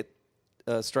fucking look at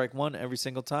strike one every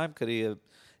single time? Could he have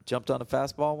jumped on a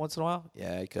fastball once in a while?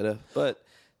 Yeah, he could have. But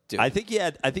dude, I think he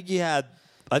had he had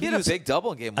a big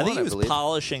double in Game 1, I think he was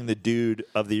polishing the Dude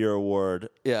of the Year award.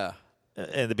 Yeah.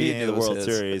 In the beginning of the World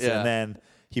Series, and then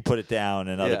he put it down,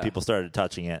 and other people started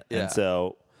touching it, and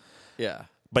so yeah.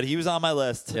 But he was on my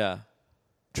list. Yeah.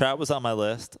 Trout was on my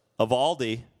list.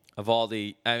 Evaldi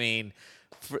Evaldi, I mean,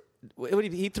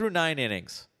 he threw 9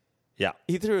 innings. Yeah.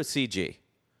 He threw a CG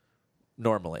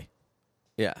normally.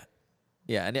 Yeah.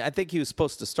 Yeah, and I think he was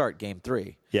supposed to start game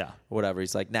 3. Yeah. Or whatever.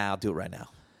 He's like, nah, I'll do it right now.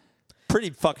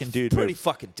 Pretty fucking dude. Pretty move.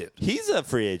 fucking dude. He's a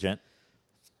free agent.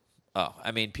 Oh,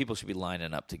 I mean, people should be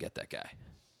lining up to get that guy.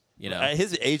 You know?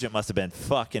 His agent must have been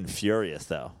fucking furious,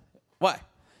 though. Why?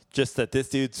 Just that this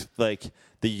dude's, like,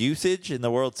 the usage in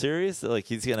the World Series, like,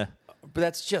 he's going to... But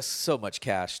that's just so much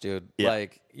cash, dude. Yeah.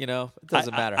 Like, it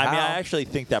doesn't matter how. I mean, I actually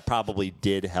think that probably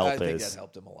did help I think that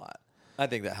helped him a lot.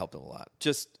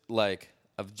 Just, like,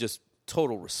 of just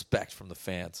total respect from the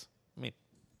fans. I mean,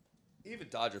 even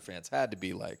Dodger fans had to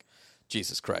be like,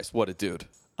 Jesus Christ, what a dude.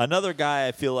 Another guy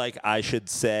I feel like I should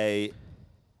say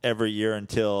every year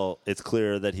until it's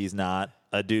clear that he's not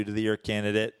a Dude of the Year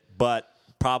candidate, but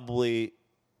probably,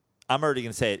 I'm already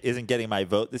going to say it, isn't getting my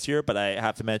vote this year, but I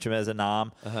have to mention him as a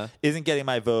nom. Isn't getting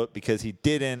my vote because he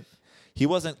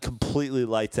wasn't completely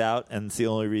lights out, and it's the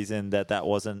only reason that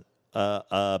wasn't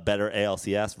a better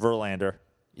ALCS. Verlander.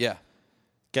 Yeah.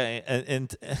 Okay,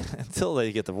 and until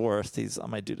they get divorced, he's on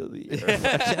my Dude of the Year.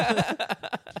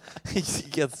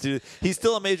 He's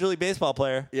still a Major League Baseball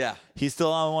player. Yeah. He's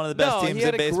still on one of the best teams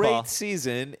in baseball. He had a great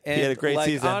season. And he had a great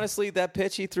season. Honestly, that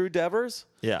pitch he threw Devers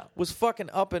was fucking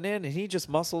up and in, and he just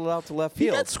muscled it out to left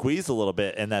field. He got squeezed a little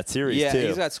bit in that series, too. Yeah,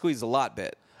 he's got squeezed a lot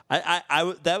bit.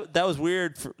 That was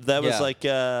weird. That was like,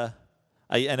 I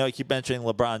know I keep mentioning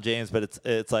LeBron James, but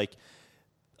it's like,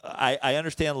 I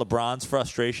understand LeBron's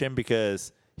frustration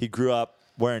because he grew up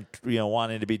wearing,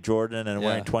 wanting to be Jordan and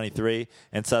wearing 23,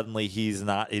 and suddenly he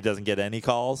doesn't get any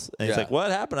calls. And he's like,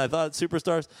 what happened? I thought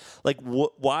superstars, like,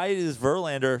 why is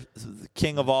Verlander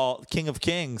king of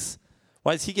kings?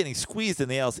 Why is he getting squeezed in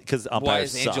the LC? Because umpires Why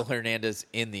is suck. Angel Hernandez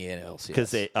in the NLCS?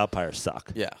 Because umpires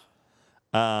suck. Yeah.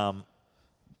 I'm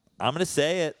going to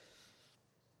say it.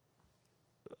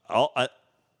 I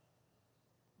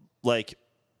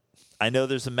know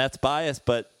there's a Mets bias,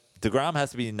 but DeGrom has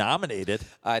to be nominated.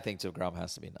 I think DeGrom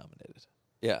has to be nominated.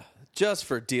 Yeah. Just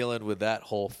for dealing with that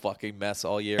whole fucking mess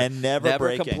all year. And never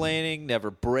breaking. Complaining, never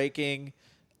breaking.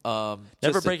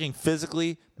 Never breaking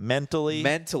physically, mentally.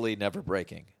 Mentally never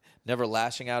breaking. Never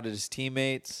lashing out at his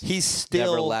teammates. He's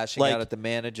still never lashing out at the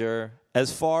manager.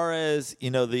 As far as,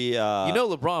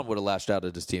 LeBron would have lashed out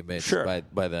at his teammates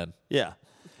by then. Yeah.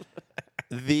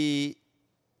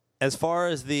 As far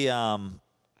as the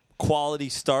quality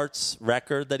starts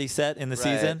record that he set in the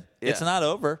season, it's not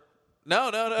over. No.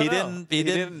 He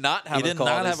did not have a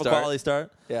quality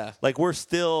start. Yeah. Like we're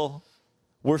still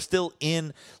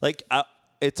in, like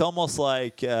it's almost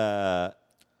like the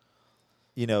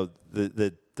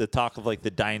talk of like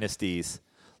the dynasties.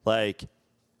 Like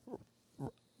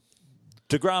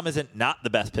DeGrom isn't not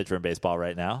the best pitcher in baseball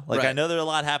right now. Like I know there a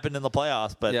lot happened in the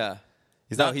playoffs, but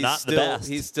he's not the best.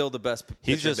 He's still the best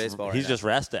pitcher in baseball right now. He's just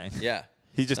resting. Yeah.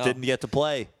 He just didn't get to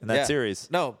play in that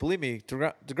series. No, believe me,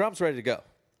 DeGrom's ready to go.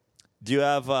 Do you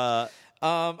have I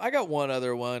got one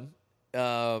other one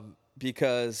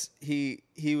because he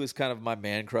was kind of my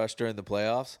man crush during the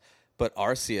playoffs, but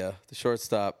Arcia, the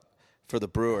shortstop for the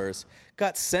Brewers,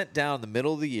 got sent down in the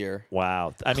middle of the year.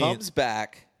 Wow. Comes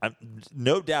back.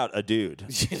 No doubt a dude.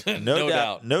 No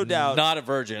doubt. Not a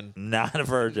virgin. Not a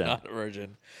virgin. Not a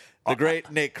virgin. The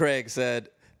great Nick Craig said,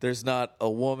 there's not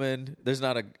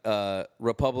a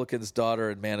Republican's daughter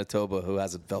in Manitoba who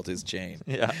hasn't felt his chain.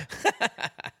 Yeah.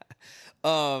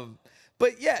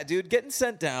 But yeah, dude, getting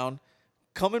sent down,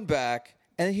 coming back,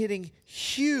 and hitting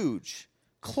huge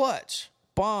clutch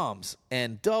bombs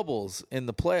and doubles in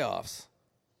the playoffs.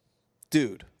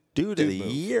 Dude of the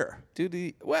year.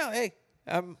 Well, hey,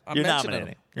 I'm You're mentioning nominating.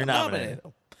 him. You're nominating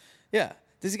him. Yeah.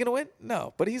 Is he going to win?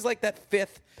 No. But he's like that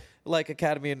fifth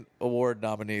Academy Award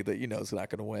nominee that is not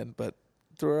going to win, but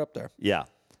threw her up there. Yeah.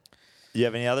 You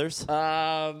have any others?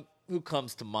 Who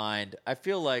comes to mind? I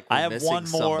feel like I have one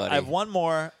more. Somebody. I have one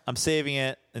more. I'm saving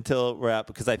it until we're out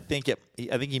because I think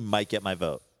he might get my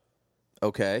vote.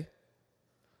 Okay.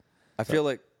 I feel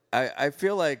like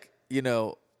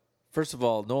first of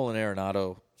all, Nolan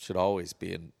Arenado should always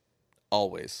be in.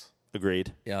 Always.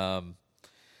 Agreed.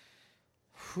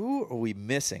 Who are we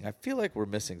missing? I feel like we're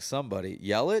missing somebody.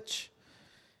 Yelich?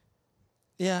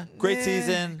 Yeah. Great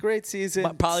season.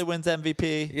 Probably wins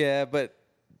MVP. Yeah, but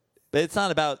it's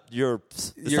not about your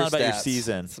not about your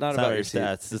season. It's not about your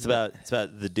stats. It's about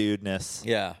the dudeness.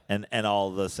 Yeah. And all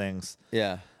of those things.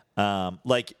 Yeah.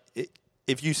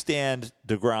 If you stand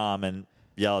DeGrom and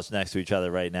Yelich next to each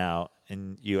other right now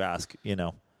and you ask,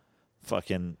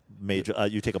 fucking major.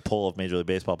 You take a poll of Major League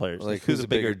Baseball players. Like who's a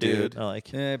bigger dude?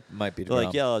 It might be. Like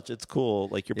Yelich, it's cool.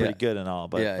 Like you're pretty good and all,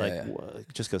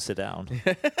 but just go sit down.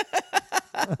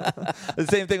 The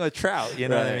same thing with Trout. You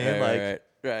know what I mean?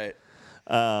 Right.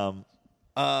 Um,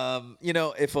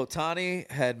 If Ohtani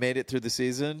had made it through the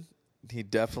season,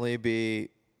 he'd definitely be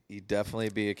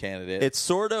a candidate. that's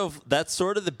sort of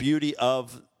the beauty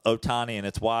of Ohtani, and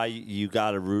it's why you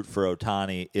got to root for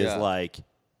Ohtani. Is Yeah. like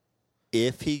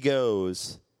if he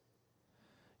goes,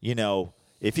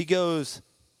 if he goes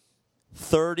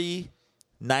 30,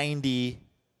 90,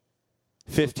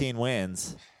 15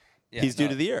 wins, Yeah, he's due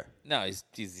to the year. No, he's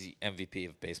the MVP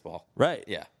of baseball. Right.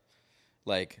 Yeah.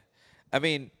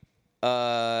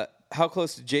 How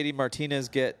close did JD Martinez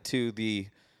get to the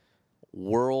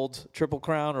World Triple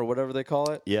Crown or whatever they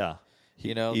call it? Yeah.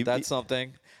 That's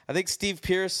something. I think Steve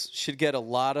Pearce should get a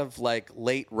lot of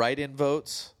late write-in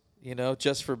votes,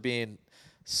 just for being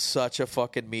such a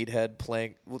fucking meathead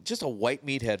playing, just a white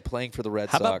meathead playing for the Red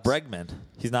Sox. How about Bregman?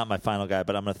 He's not my final guy,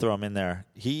 but I'm going to throw him in there.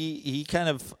 He kind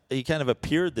of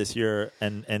appeared this year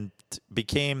and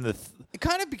became It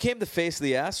kind of became the face of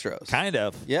the Astros. kind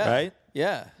of Yeah. right.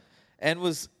 Yeah. And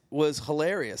was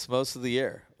hilarious most of the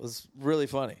year. It was really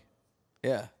funny.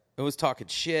 Yeah. It was talking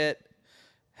shit,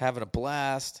 having a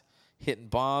blast, hitting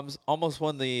bombs, almost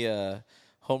won the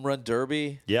home run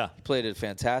derby. Yeah. He played at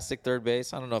fantastic third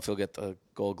base. I don't know if he'll get the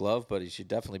Gold Glove, but he should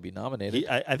definitely be nominated.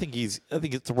 I think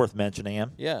it's worth mentioning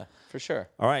him. Yeah, for sure.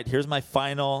 All right, here's my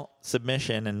final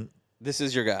submission, and This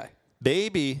is your guy.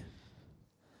 baby,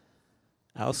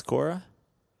 Alex Cora,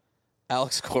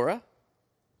 Alex Cora?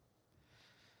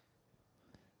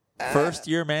 first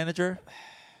year manager,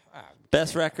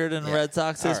 best record in Red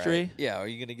Sox All right. history. Yeah, are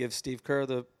you going to give Steve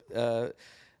Kerr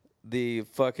the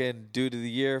fucking dude of the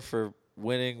year for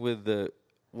winning with the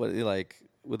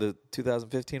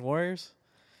 2015 Warriors?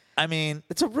 I mean,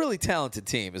 It's a really talented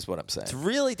team, is what I'm saying. it's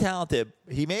really talented.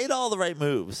 He made all the right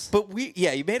moves. But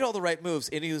he made all the right moves,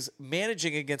 and he was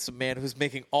managing against a man who's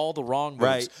making all the wrong moves.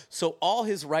 Right. So all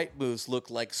his right moves look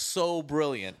like so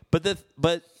brilliant. But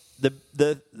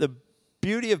the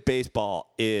beauty of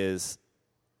baseball is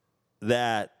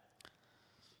that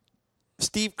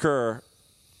Steve Kerr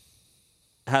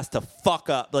has to fuck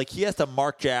up. Like, he has to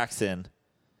Mark Jackson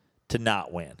to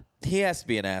not win. He has to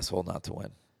be an asshole not to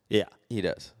win. Yeah. He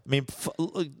does. I mean,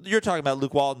 you're talking about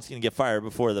Luke Walton's going to get fired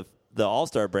before the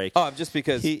All-Star break. Oh, just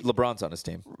because LeBron's on his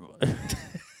team.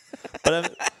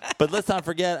 But let's not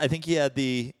forget, I think he had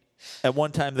at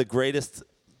one time, the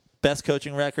best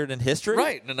coaching record in history.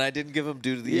 Right, and I didn't give him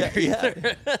due to the year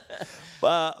either.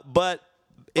 But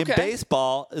in Okay.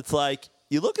 baseball, it's like,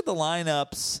 you look at the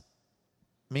lineups.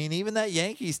 I mean, even that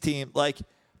Yankees team,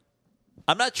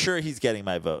 I'm not sure he's getting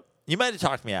my vote. You might have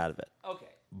talked me out of it. Okay.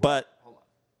 But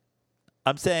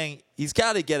I'm saying he's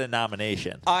got to get a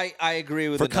nomination I agree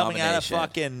with for the coming out of nomination.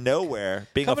 fucking nowhere,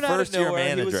 being Coming a out of first-year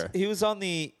nowhere, manager. He was on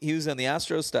the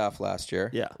Astros staff last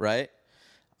year. Yeah. Right.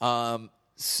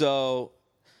 So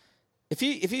if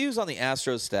he was on the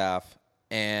Astros staff,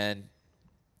 and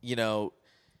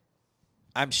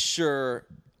I'm sure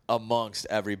amongst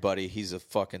everybody he's a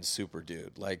fucking super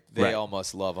dude. Like, they Right. all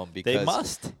must love him because They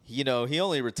must. He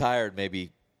only retired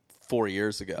maybe 4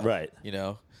 years ago. Right.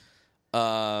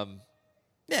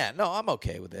 Yeah, no, I'm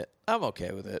okay with it. All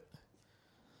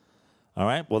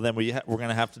right. Well, then we're going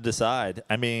to have to decide.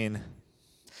 I mean,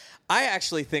 I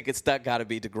actually think it's got to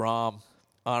be DeGrom,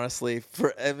 honestly.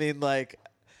 For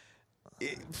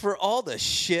all the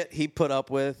shit he put up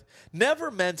with, never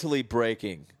mentally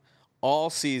breaking all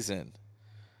season.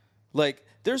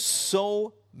 There's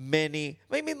so many.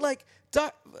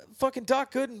 Doc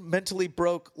Gooden mentally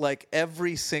broke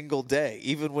every single day,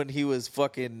 even when he was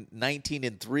fucking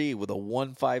 19-3 with a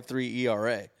 1.53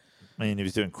 ERA. I mean, he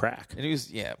was doing crack. And he was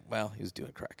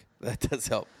doing crack. That does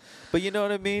help. But you know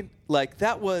what I mean?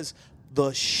 That was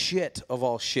the shit of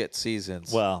all shit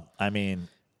seasons. Well, I mean,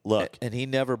 look, And he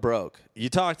never broke. you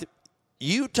talked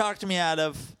me out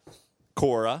of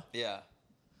Cora. Yeah.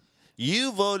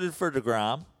 You voted for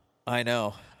DeGrom. I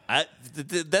know. That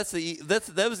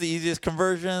was the easiest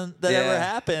conversion that ever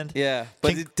happened. Yeah.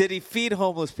 But did he feed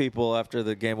homeless people after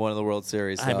the Game 1 of the World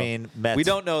Series? I though? mean, Mets- we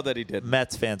don't know that he did.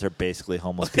 Mets fans are basically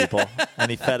homeless people,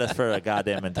 and he fed us for a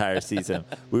goddamn entire season.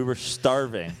 We were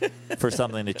starving for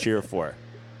something to cheer for.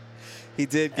 He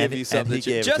did give And- you something. and he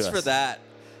gave it just to for us. that.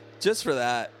 Just for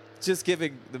that. Just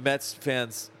giving the Mets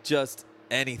fans just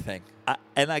anything.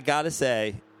 And I gotta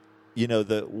say,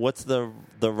 what's the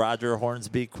Roger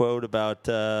Hornsby quote about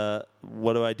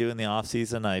what do I do in the off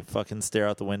season? I fucking stare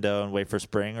out the window and wait for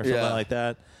spring or something like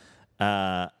that.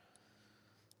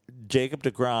 Jacob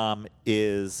DeGrom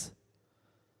is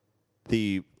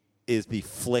the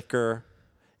flicker,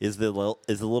 is the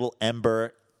little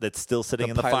ember that's still sitting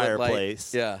in the pilot light.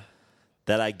 fireplace Yeah.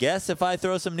 that I guess if I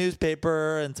throw some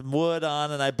newspaper and some wood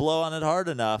on and I blow on it hard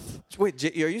enough, Wait,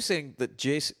 are you saying that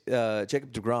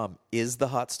Jacob deGrom is the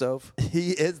hot stove?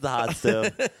 he is the hot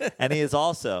stove. And he is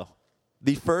also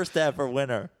the first ever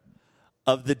winner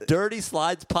of the Dirty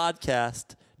Slides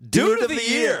podcast Dude of the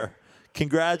Year.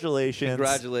 Congratulations,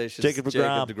 Jacob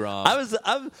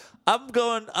deGrom. I'm not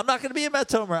going to be a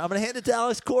Mets homer. I'm going to hand it to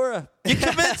Alex Cora. You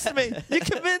convinced me.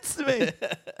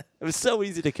 It was so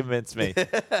easy to convince me.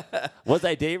 Was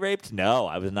I date raped? No,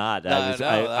 I was not.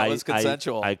 That was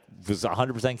consensual. I was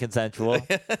 100% consensual.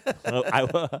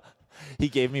 He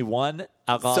gave me one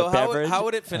alcoholic beverage. How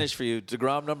would it finish for you?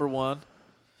 DeGrom number 1?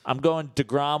 I'm going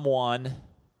DeGrom 1.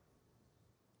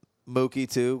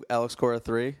 Mookie 2, Alex Cora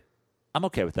 3. I'm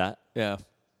okay with that. Yeah.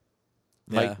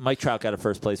 Mike Trout got a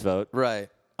first place vote. Right.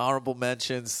 Honorable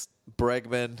mentions,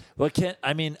 Bregman. Well,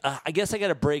 I guess I got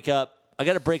to break up. I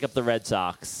got to break up the Red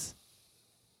Sox.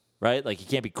 Right? Like, you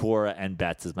can't be Cora and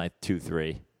Betts as my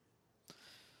 2-3.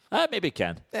 Maybe it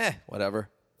can. Whatever.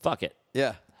 Fuck it.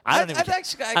 Yeah. I kind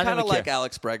of like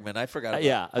Alex Bregman. I forgot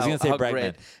about I was going to say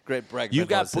Bregman. Great Bregman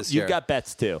was this year. You've got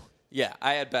Betts, too. Yeah,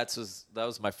 I had Betts. That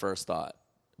was my first thought.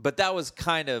 But that was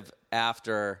kind of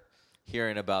after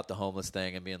hearing about the homeless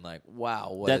thing and being like,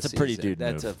 wow, that's a pretty dude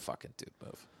move. That's a fucking dude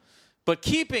move. But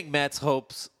keeping Mets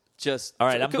hopes just... All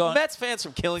right, I'm going... Mets fans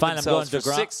from killing themselves for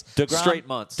six straight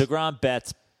months. DeGrom,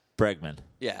 Betts, Bregman.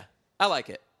 Yeah, I like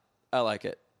it.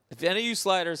 If any of you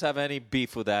sliders have any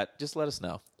beef with that, just let us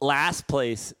know. Last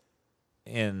place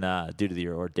in Dude of the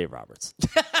Year or Dave Roberts.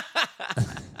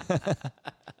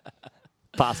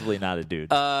 Possibly not a dude.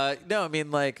 No, I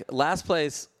mean, like, last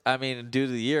place, Dude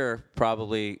of the Year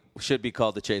probably should be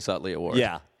called the Chase Utley Award.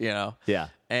 Yeah. You know? Yeah.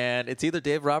 And it's either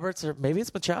Dave Roberts or maybe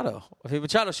it's Machado.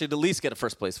 Machado should at least get a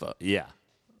first place vote. Yeah.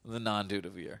 The non-Dude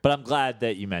of the Year. But I'm glad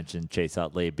that you mentioned Chase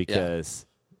Utley because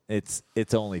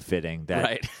it's only fitting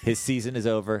that his season is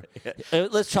over.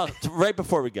 Let's talk right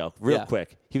before we go, real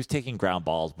quick. He was taking ground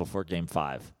balls before Game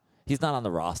 5. He's not on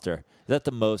the roster. Is that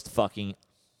the most fucking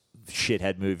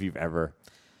shithead move you've ever...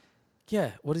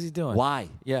 Yeah, what is he doing? Why?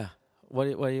 Yeah,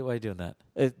 why are you doing that?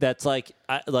 That's like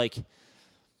I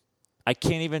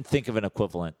can't even think of an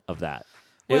equivalent of that.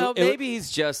 Well, maybe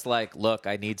he's just like, look,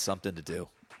 I need something to do.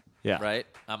 Yeah, right.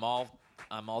 I'm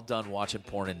all done watching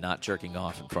porn and not jerking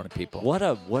off in front of people. What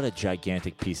a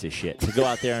gigantic piece of shit to go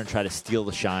out there and try to steal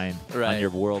the shine on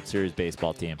your World Series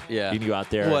baseball team. Yeah, you can go out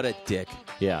there. What a dick.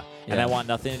 Yeah. And I want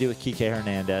nothing to do with Kike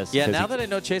Hernandez. Yeah, now that I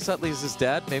know Chase Utley is his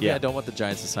dad, maybe I don't want the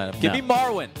Giants to sign him. Give me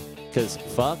Marwin. Because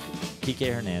fuck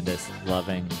Kike Hernandez,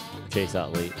 loving Chase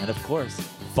Utley, and of course,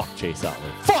 fuck Chase Utley.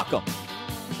 Fuck him.